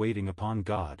really waiting upon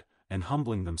God, and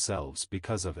humbling themselves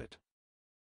because of it.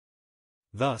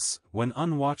 Thus, when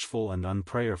unwatchful and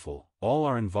unprayerful, all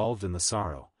are involved in the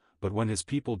sorrow, but when his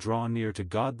people draw near to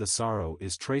God the sorrow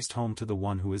is traced home to the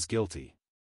one who is guilty.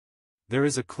 There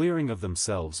is a clearing of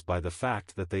themselves by the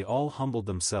fact that they all humbled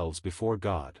themselves before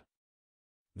God.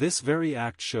 This very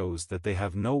act shows that they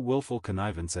have no willful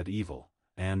connivance at evil,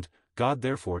 and, God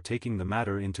therefore taking the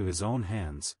matter into his own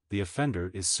hands, the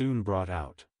offender is soon brought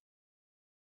out.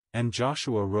 And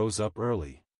Joshua rose up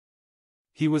early.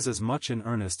 He was as much in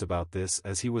earnest about this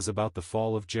as he was about the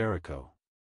fall of Jericho.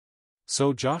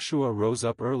 So Joshua rose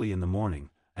up early in the morning,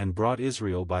 and brought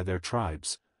Israel by their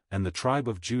tribes, and the tribe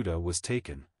of Judah was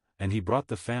taken, and he brought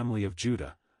the family of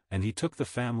Judah, and he took the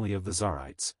family of the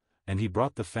Zarites, and he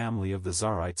brought the family of the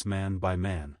Zarites man by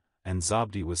man, and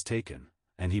Zabdi was taken,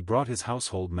 and he brought his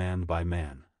household man by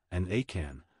man, and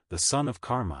Achan, the son of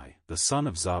Carmi, the son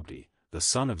of Zabdi, the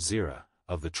son of Zerah,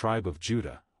 of the tribe of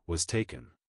Judah, was taken.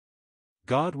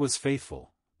 God was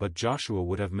faithful, but Joshua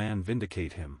would have man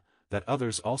vindicate him, that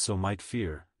others also might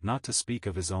fear, not to speak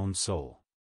of his own soul.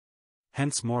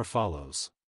 Hence more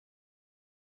follows.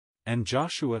 And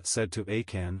Joshua said to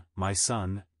Achan, my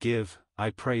son, give,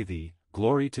 I pray thee,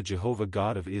 glory to Jehovah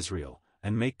God of Israel,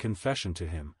 and make confession to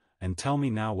him, and tell me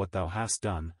now what thou hast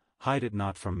done, hide it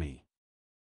not from me.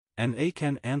 And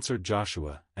Achan answered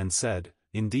Joshua, and said,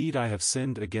 Indeed I have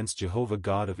sinned against Jehovah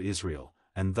God of Israel,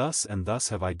 and thus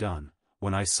have I done,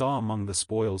 when I saw among the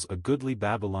spoils a goodly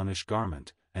Babylonish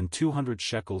garment, and 200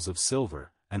 shekels of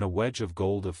silver, and a wedge of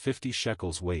gold of 50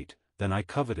 shekels weight, then I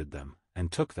coveted them,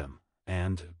 and took them,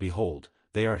 and, behold,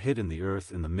 they are hid in the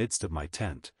earth in the midst of my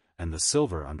tent, and the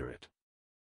silver under it.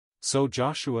 So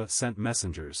Joshua sent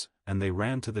messengers, and they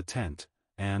ran to the tent,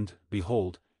 and,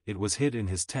 behold, it was hid in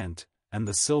his tent, and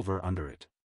the silver under it.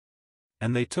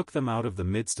 And they took them out of the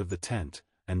midst of the tent,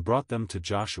 and brought them to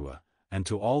Joshua, and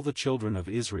to all the children of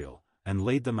Israel, and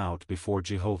laid them out before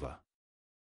Jehovah.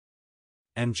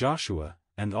 And Joshua,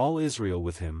 and all Israel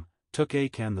with him, took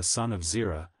Achan the son of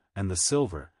Zerah, and the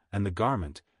silver, and the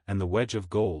garment, and the wedge of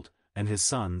gold, and his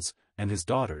sons, and his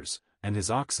daughters, and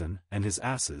his oxen, and his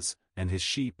asses, and his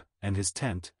sheep, and his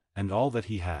tent, and all that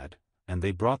he had, and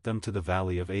they brought them to the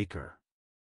valley of Achor.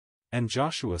 And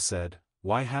Joshua said,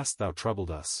 Why hast thou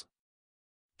troubled us?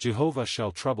 Jehovah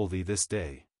shall trouble thee this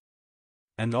day.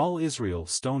 And all Israel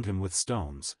stoned him with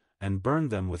stones, and burned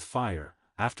them with fire,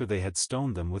 after they had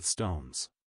stoned them with stones.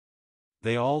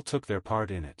 They all took their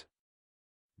part in it.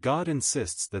 God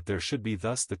insists that there should be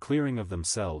thus the clearing of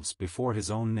themselves before his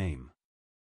own name.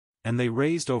 And they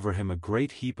raised over him a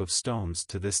great heap of stones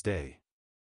to this day.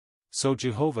 So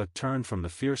Jehovah turned from the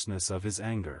fierceness of his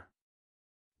anger.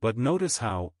 But notice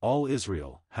how, all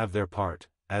Israel, have their part,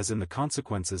 as in the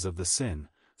consequences of the sin,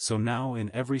 so now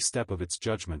in every step of its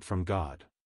judgment from God.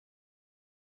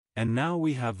 And now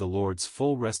we have the Lord's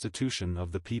full restitution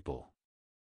of the people.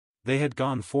 They had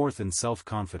gone forth in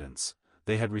self-confidence,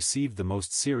 they had received the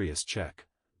most serious check,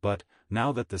 but,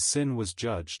 now that the sin was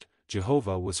judged,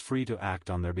 Jehovah was free to act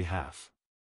on their behalf.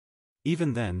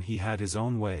 Even then he had his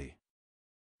own way.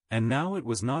 And now it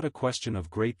was not a question of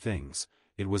great things,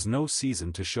 it was no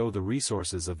season to show the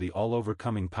resources of the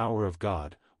all-overcoming power of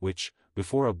God, which,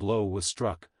 before a blow was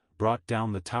struck, brought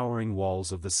down the towering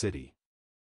walls of the city.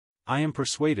 I am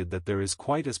persuaded that there is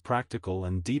quite as practical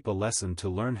and deep a lesson to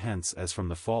learn hence as from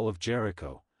the fall of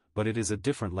Jericho, but it is a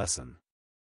different lesson.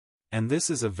 And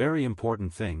this is a very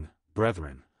important thing,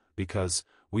 brethren, because,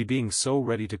 we being so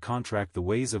ready to contract the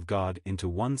ways of God into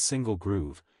one single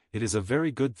groove, it is a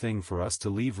very good thing for us to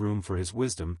leave room for His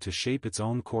wisdom to shape its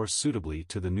own course suitably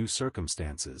to the new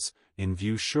circumstances, in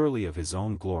view surely of His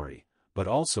own glory, but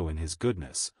also in His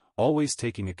goodness, always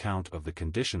taking account of the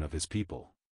condition of His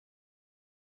people.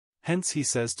 Hence He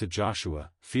says to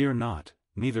Joshua, "Fear not,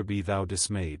 neither be thou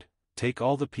dismayed, take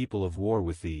all the people of war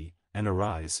with thee, and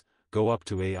arise, go up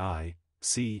to Ai,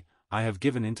 see, I have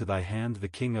given into thy hand the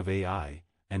king of Ai,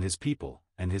 and his people,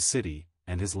 and his city,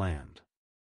 and his land."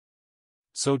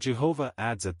 So Jehovah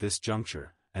adds at this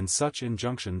juncture, and such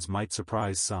injunctions might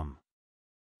surprise some.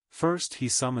 First He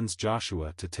summons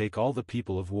Joshua to take all the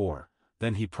people of war,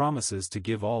 then He promises to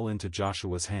give all into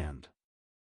Joshua's hand.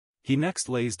 He next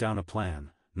lays down a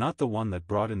plan, not the one that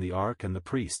brought in the ark and the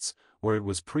priests, where it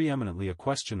was preeminently a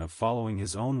question of following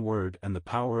His own word and the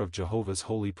power of Jehovah's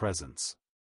holy presence.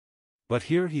 But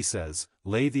here He says,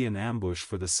 "Lay thee an ambush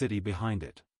for the city behind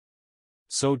it."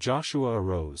 So Joshua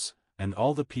arose, and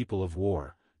all the people of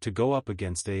war, to go up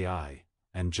against Ai,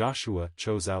 and Joshua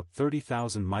chose out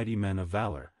 30,000 mighty men of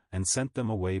valor, and sent them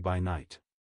away by night.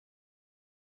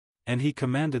 And he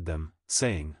commanded them,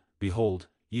 saying, "Behold,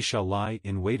 ye shall lie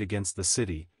in wait against the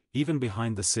city, even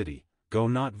behind the city, go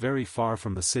not very far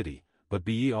from the city, but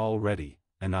be ye all ready,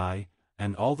 and I,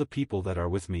 and all the people that are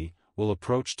with me, will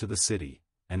approach to the city,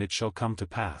 and it shall come to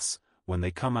pass, when they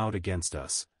come out against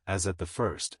us, as at the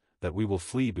first, that we will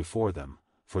flee before them,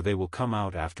 for they will come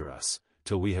out after us,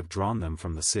 till we have drawn them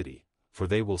from the city, for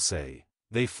they will say,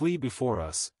 They flee before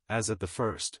us, as at the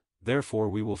first, therefore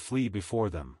we will flee before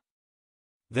them.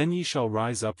 Then ye shall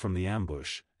rise up from the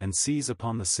ambush, and seize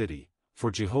upon the city, for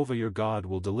Jehovah your God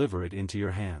will deliver it into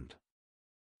your hand.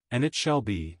 And it shall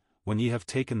be, when ye have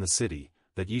taken the city,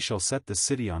 that ye shall set the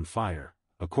city on fire,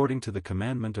 according to the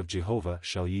commandment of Jehovah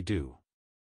shall ye do.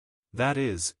 That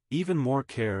is, even more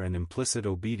care and implicit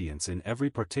obedience in every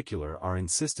particular are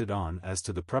insisted on as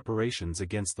to the preparations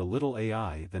against the little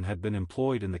Ai than had been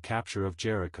employed in the capture of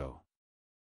Jericho.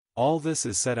 All this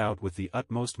is set out with the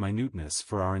utmost minuteness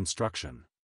for our instruction.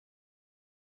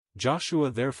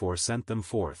 Joshua therefore sent them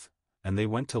forth, and they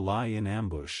went to lie in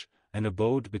ambush, and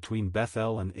abode between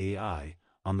Bethel and Ai,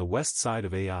 on the west side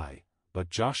of Ai, but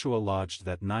Joshua lodged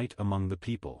that night among the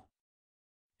people.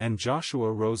 And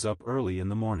Joshua rose up early in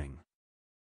the morning.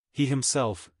 He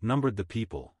himself numbered the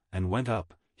people, and went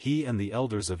up, he and the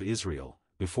elders of Israel,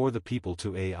 before the people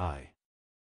to Ai.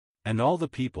 And all the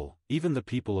people, even the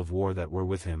people of war that were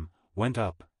with him, went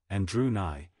up, and drew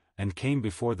nigh, and came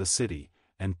before the city,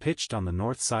 and pitched on the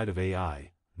north side of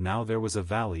Ai, now there was a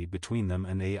valley between them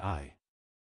and Ai.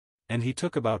 And he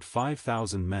took about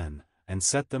 5,000 men, and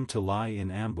set them to lie in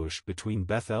ambush between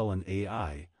Bethel and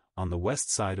Ai, on the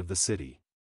west side of the city.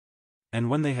 And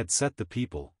when they had set the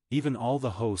people, even all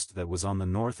the host that was on the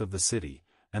north of the city,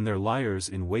 and their liers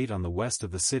in wait on the west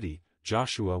of the city,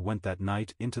 Joshua went that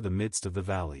night into the midst of the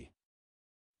valley.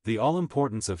 The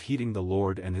all-importance of heeding the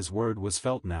Lord and His word was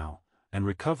felt now, and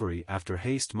recovery after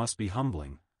haste must be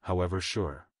humbling, however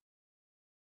sure.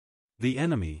 The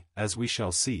enemy, as we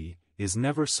shall see, is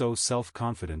never so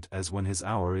self-confident as when his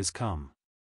hour is come.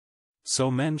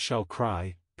 So men shall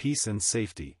cry, peace and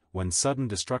safety, when sudden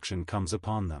destruction comes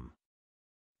upon them.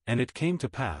 And it came to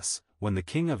pass, when the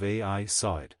king of Ai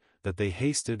saw it, that they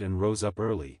hasted and rose up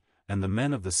early, and the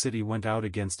men of the city went out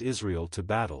against Israel to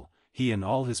battle, he and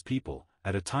all his people,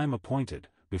 at a time appointed,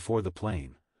 before the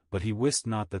plain, but he wist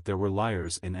not that there were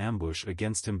liers in ambush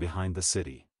against him behind the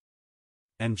city.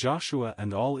 And Joshua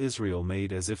and all Israel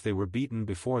made as if they were beaten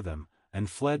before them, and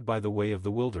fled by the way of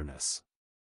the wilderness.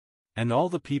 And all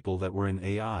the people that were in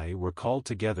Ai were called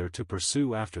together to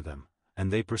pursue after them,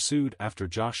 and they pursued after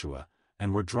Joshua,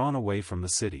 and were drawn away from the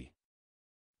city.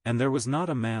 And there was not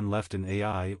a man left in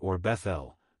Ai or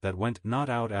Bethel, that went not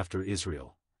out after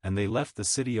Israel, and they left the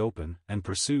city open and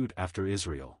pursued after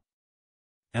Israel.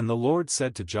 And the Lord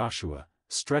said to Joshua,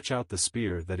 Stretch out the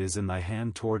spear that is in thy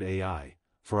hand toward Ai,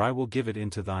 for I will give it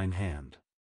into thine hand.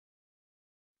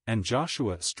 And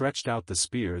Joshua stretched out the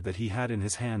spear that he had in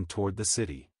his hand toward the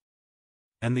city.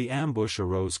 And the ambush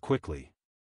arose quickly.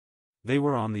 They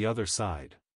were on the other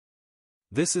side.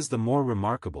 This is the more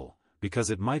remarkable, because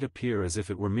it might appear as if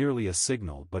it were merely a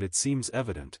signal, but it seems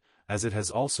evident, as it has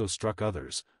also struck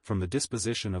others, from the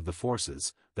disposition of the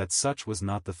forces, that such was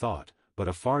not the thought, but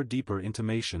a far deeper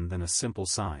intimation than a simple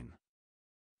sign.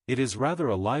 It is rather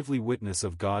a lively witness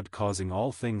of God causing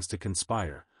all things to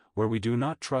conspire, where we do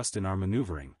not trust in our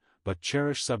maneuvering, but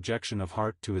cherish subjection of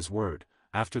heart to his word,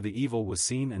 after the evil was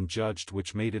seen and judged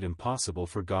which made it impossible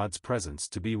for God's presence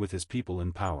to be with his people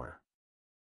in power.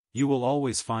 You will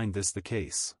always find this the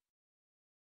case.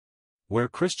 Where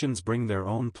Christians bring their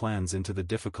own plans into the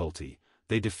difficulty,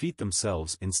 they defeat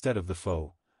themselves instead of the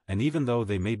foe, and even though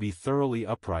they may be thoroughly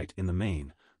upright in the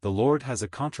main, the Lord has a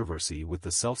controversy with the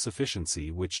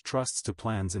self-sufficiency which trusts to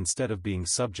plans instead of being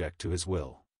subject to his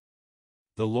will.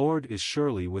 The Lord is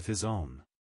surely with his own.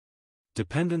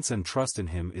 Dependence and trust in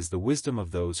him is the wisdom of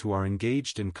those who are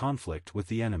engaged in conflict with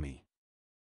the enemy.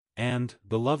 And,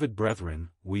 beloved brethren,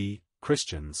 we,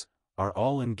 Christians, are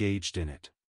all engaged in it.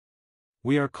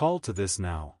 We are called to this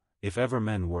now, if ever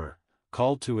men were,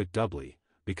 called to it doubly,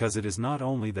 because it is not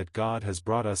only that God has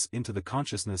brought us into the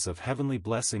consciousness of heavenly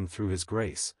blessing through his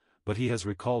grace, but he has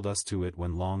recalled us to it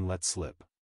when long let slip.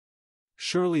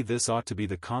 Surely this ought to be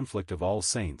the conflict of all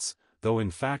saints, though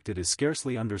in fact it is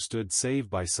scarcely understood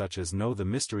save by such as know the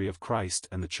mystery of Christ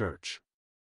and the Church.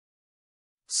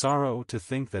 Sorrow to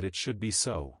think that it should be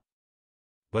so.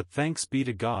 But thanks be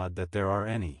to God that there are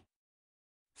any.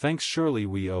 Thanks surely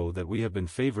we owe that we have been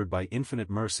favored by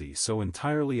infinite mercy so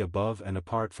entirely above and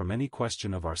apart from any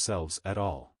question of ourselves at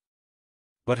all.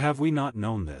 But have we not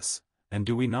known this, and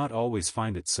do we not always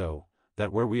find it so,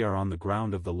 that where we are on the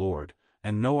ground of the Lord,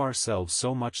 and know ourselves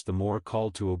so much the more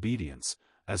called to obedience,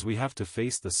 as we have to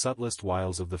face the subtlest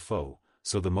wiles of the foe,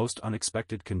 so the most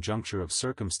unexpected conjuncture of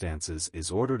circumstances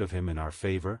is ordered of him in our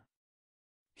favor?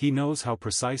 He knows how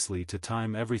precisely to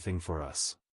time everything for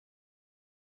us.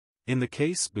 In the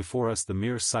case before us the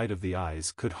mere sight of the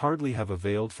eyes could hardly have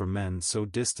availed for men so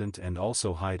distant and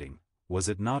also hiding, was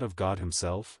it not of God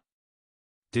himself?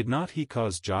 Did not he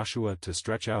cause Joshua to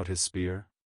stretch out his spear?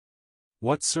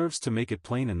 What serves to make it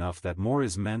plain enough that more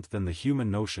is meant than the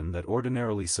human notion that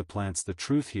ordinarily supplants the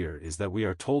truth here is that we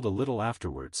are told a little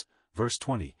afterwards, verse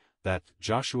 20, that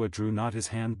Joshua drew not his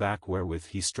hand back wherewith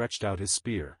he stretched out his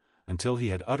spear, until he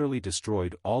had utterly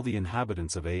destroyed all the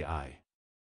inhabitants of Ai.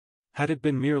 Had it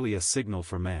been merely a signal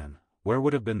for man, where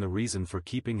would have been the reason for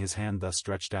keeping his hand thus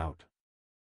stretched out?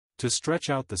 To stretch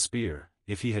out the spear,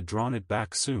 if he had drawn it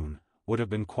back soon, would have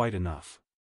been quite enough.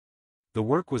 The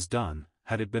work was done,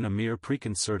 had it been a mere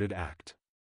preconcerted act.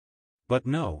 But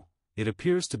no, it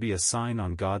appears to be a sign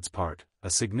on God's part, a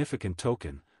significant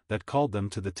token, that called them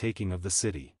to the taking of the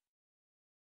city.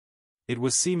 It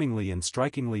was seemingly and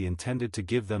strikingly intended to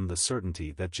give them the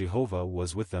certainty that Jehovah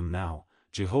was with them now,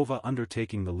 Jehovah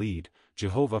undertaking the lead,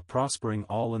 Jehovah prospering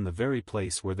all in the very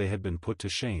place where they had been put to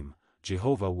shame,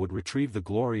 Jehovah would retrieve the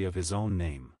glory of his own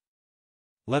name.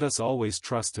 Let us always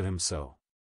trust to him so.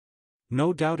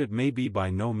 No doubt it may be by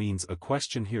no means a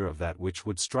question here of that which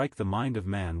would strike the mind of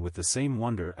man with the same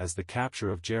wonder as the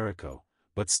capture of Jericho,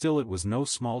 but still it was no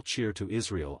small cheer to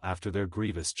Israel after their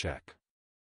grievous check.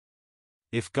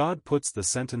 If God puts the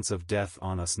sentence of death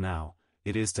on us now,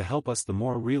 it is to help us the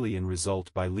more really in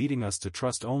result by leading us to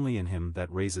trust only in him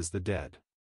that raises the dead.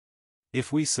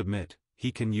 If we submit,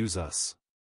 he can use us.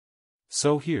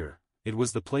 So here, it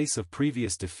was the place of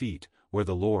previous defeat, where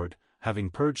the Lord,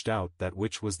 having purged out that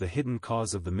which was the hidden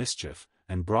cause of the mischief,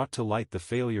 and brought to light the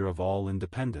failure of all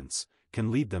independence,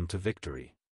 can lead them to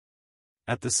victory.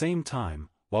 At the same time,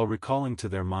 while recalling to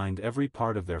their mind every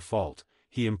part of their fault,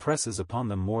 he impresses upon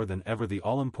them more than ever the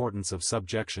all-importance of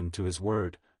subjection to his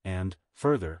word, and,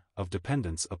 further, of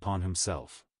dependence upon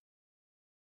himself.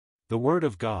 The word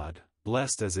of God,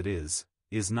 blessed as it is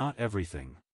not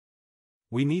everything.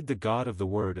 We need the God of the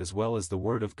word as well as the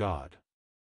word of God.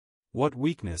 What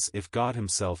weakness if God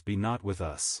himself be not with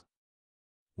us?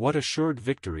 What assured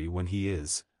victory when he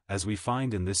is, as we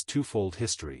find in this twofold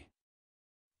history.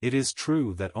 It is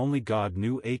true that only God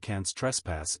knew Achan's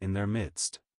trespass in their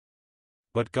midst.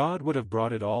 But God would have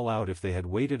brought it all out if they had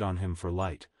waited on him for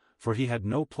light, for he had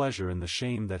no pleasure in the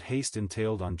shame that haste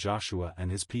entailed on Joshua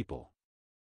and his people.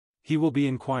 He will be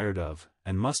inquired of,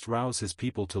 and must rouse his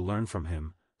people to learn from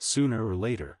him, sooner or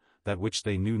later, that which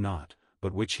they knew not,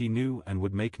 but which he knew and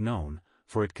would make known,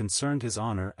 for it concerned his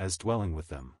honor as dwelling with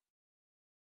them.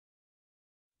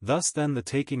 Thus then the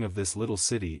taking of this little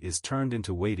city is turned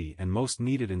into weighty and most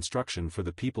needed instruction for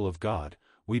the people of God,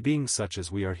 we being such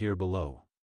as we are here below.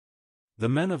 The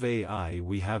men of Ai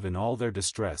we have in all their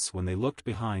distress when they looked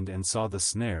behind and saw the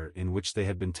snare in which they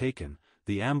had been taken,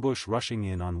 the ambush rushing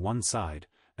in on one side,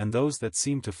 and those that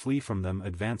seemed to flee from them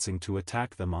advancing to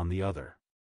attack them on the other.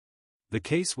 The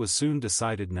case was soon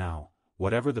decided now,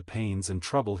 whatever the pains and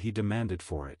trouble he demanded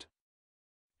for it.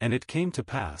 And it came to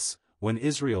pass, when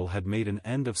Israel had made an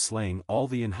end of slaying all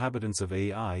the inhabitants of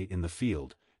Ai in the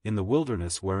field, in the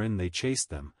wilderness wherein they chased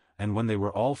them, and when they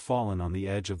were all fallen on the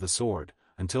edge of the sword,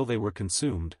 until they were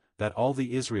consumed, that all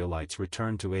the Israelites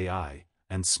returned to Ai,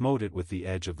 and smote it with the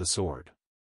edge of the sword.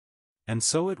 And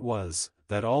so it was,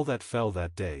 that all that fell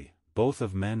that day, both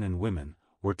of men and women,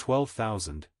 were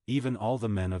 12,000, even all the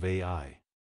men of Ai.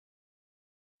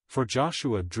 For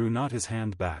Joshua drew not his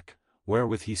hand back,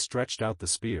 wherewith he stretched out the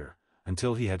spear,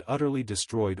 until he had utterly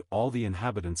destroyed all the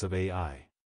inhabitants of Ai.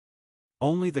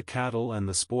 Only the cattle and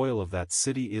the spoil of that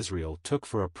city Israel took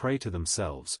for a prey to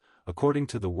themselves, according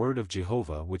to the word of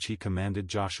Jehovah which he commanded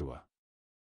Joshua.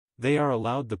 They are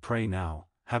allowed the prey now,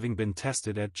 having been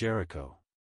tested at Jericho.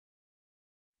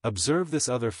 Observe this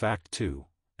other fact too,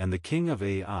 and the king of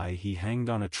Ai he hanged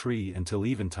on a tree until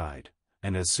eventide,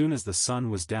 and as soon as the sun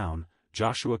was down,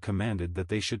 Joshua commanded that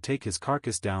they should take his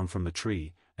carcass down from the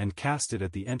tree, and cast it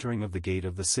at the entering of the gate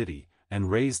of the city, and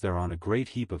raise thereon a great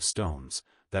heap of stones,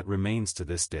 that remains to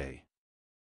this day.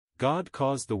 God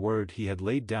caused the word he had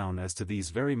laid down as to these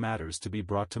very matters to be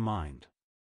brought to mind.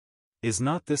 Is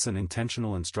not this an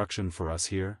intentional instruction for us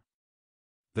here?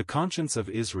 The conscience of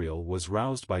Israel was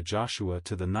roused by Joshua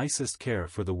to the nicest care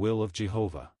for the will of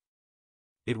Jehovah.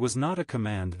 It was not a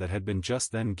command that had been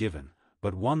just then given,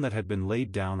 but one that had been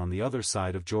laid down on the other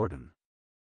side of Jordan.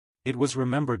 It was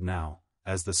remembered now,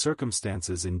 as the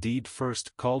circumstances indeed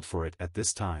first called for it at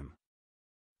this time.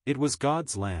 It was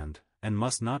God's land, and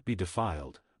must not be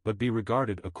defiled, but be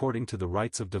regarded according to the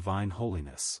rites of divine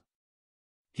holiness.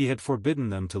 He had forbidden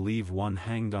them to leave one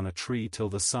hanged on a tree till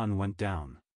the sun went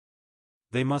down.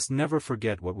 They must never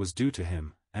forget what was due to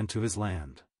him, and to his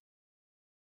land.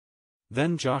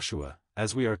 Then Joshua,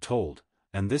 as we are told,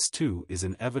 and this too is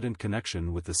in evident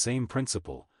connection with the same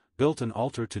principle, built an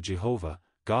altar to Jehovah,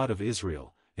 God of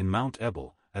Israel, in Mount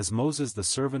Ebal, as Moses the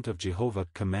servant of Jehovah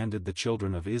commanded the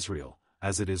children of Israel,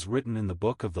 as it is written in the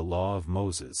book of the law of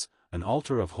Moses, an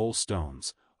altar of whole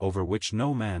stones, over which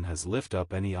no man has lift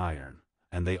up any iron,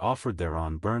 and they offered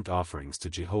thereon burnt offerings to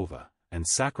Jehovah, and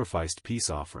sacrificed peace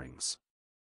offerings.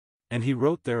 And he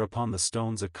wrote there upon the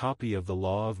stones a copy of the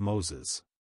law of Moses.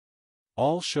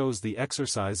 All shows the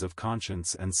exercise of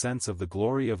conscience and sense of the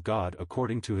glory of God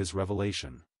according to his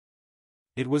revelation.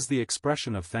 It was the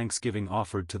expression of thanksgiving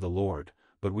offered to the Lord,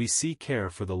 but we see care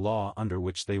for the law under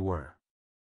which they were.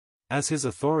 As his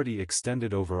authority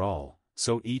extended over all,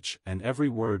 so each and every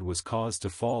word was caused to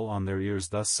fall on their ears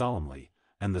thus solemnly,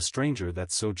 and the stranger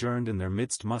that sojourned in their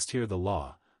midst must hear the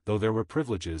law, though there were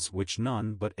privileges which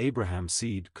none but Abraham's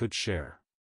seed could share.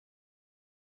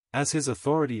 As his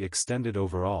authority extended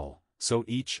over all, so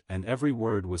each and every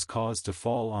word was caused to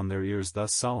fall on their ears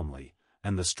thus solemnly,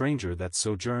 and the stranger that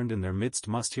sojourned in their midst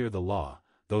must hear the law,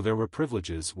 though there were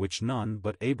privileges which none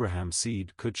but Abraham's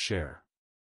seed could share.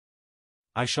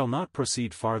 I shall not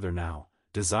proceed farther now,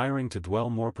 desiring to dwell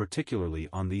more particularly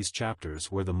on these chapters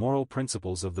where the moral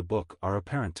principles of the book are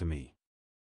apparent to me.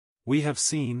 We have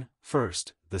seen,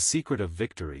 first, the secret of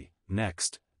victory,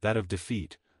 next, that of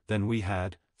defeat, then we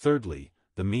had, thirdly,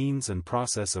 the means and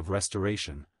process of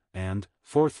restoration, and,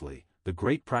 fourthly, the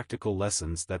great practical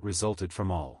lessons that resulted from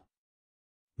all.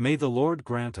 May the Lord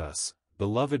grant us,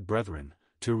 beloved brethren,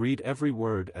 to read every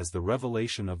word as the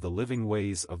revelation of the living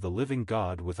ways of the living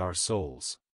God with our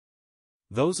souls.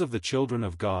 Those of the children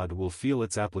of God will feel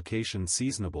its application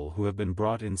seasonable who have been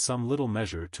brought in some little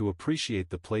measure to appreciate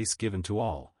the place given to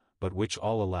all, but which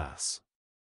all, alas,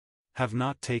 have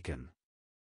not taken.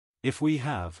 If we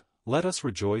have, let us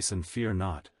rejoice and fear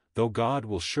not, though God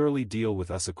will surely deal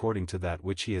with us according to that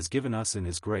which he has given us in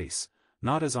his grace,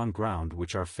 not as on ground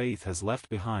which our faith has left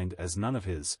behind as none of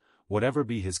his, whatever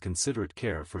be his considerate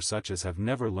care for such as have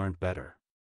never learnt better.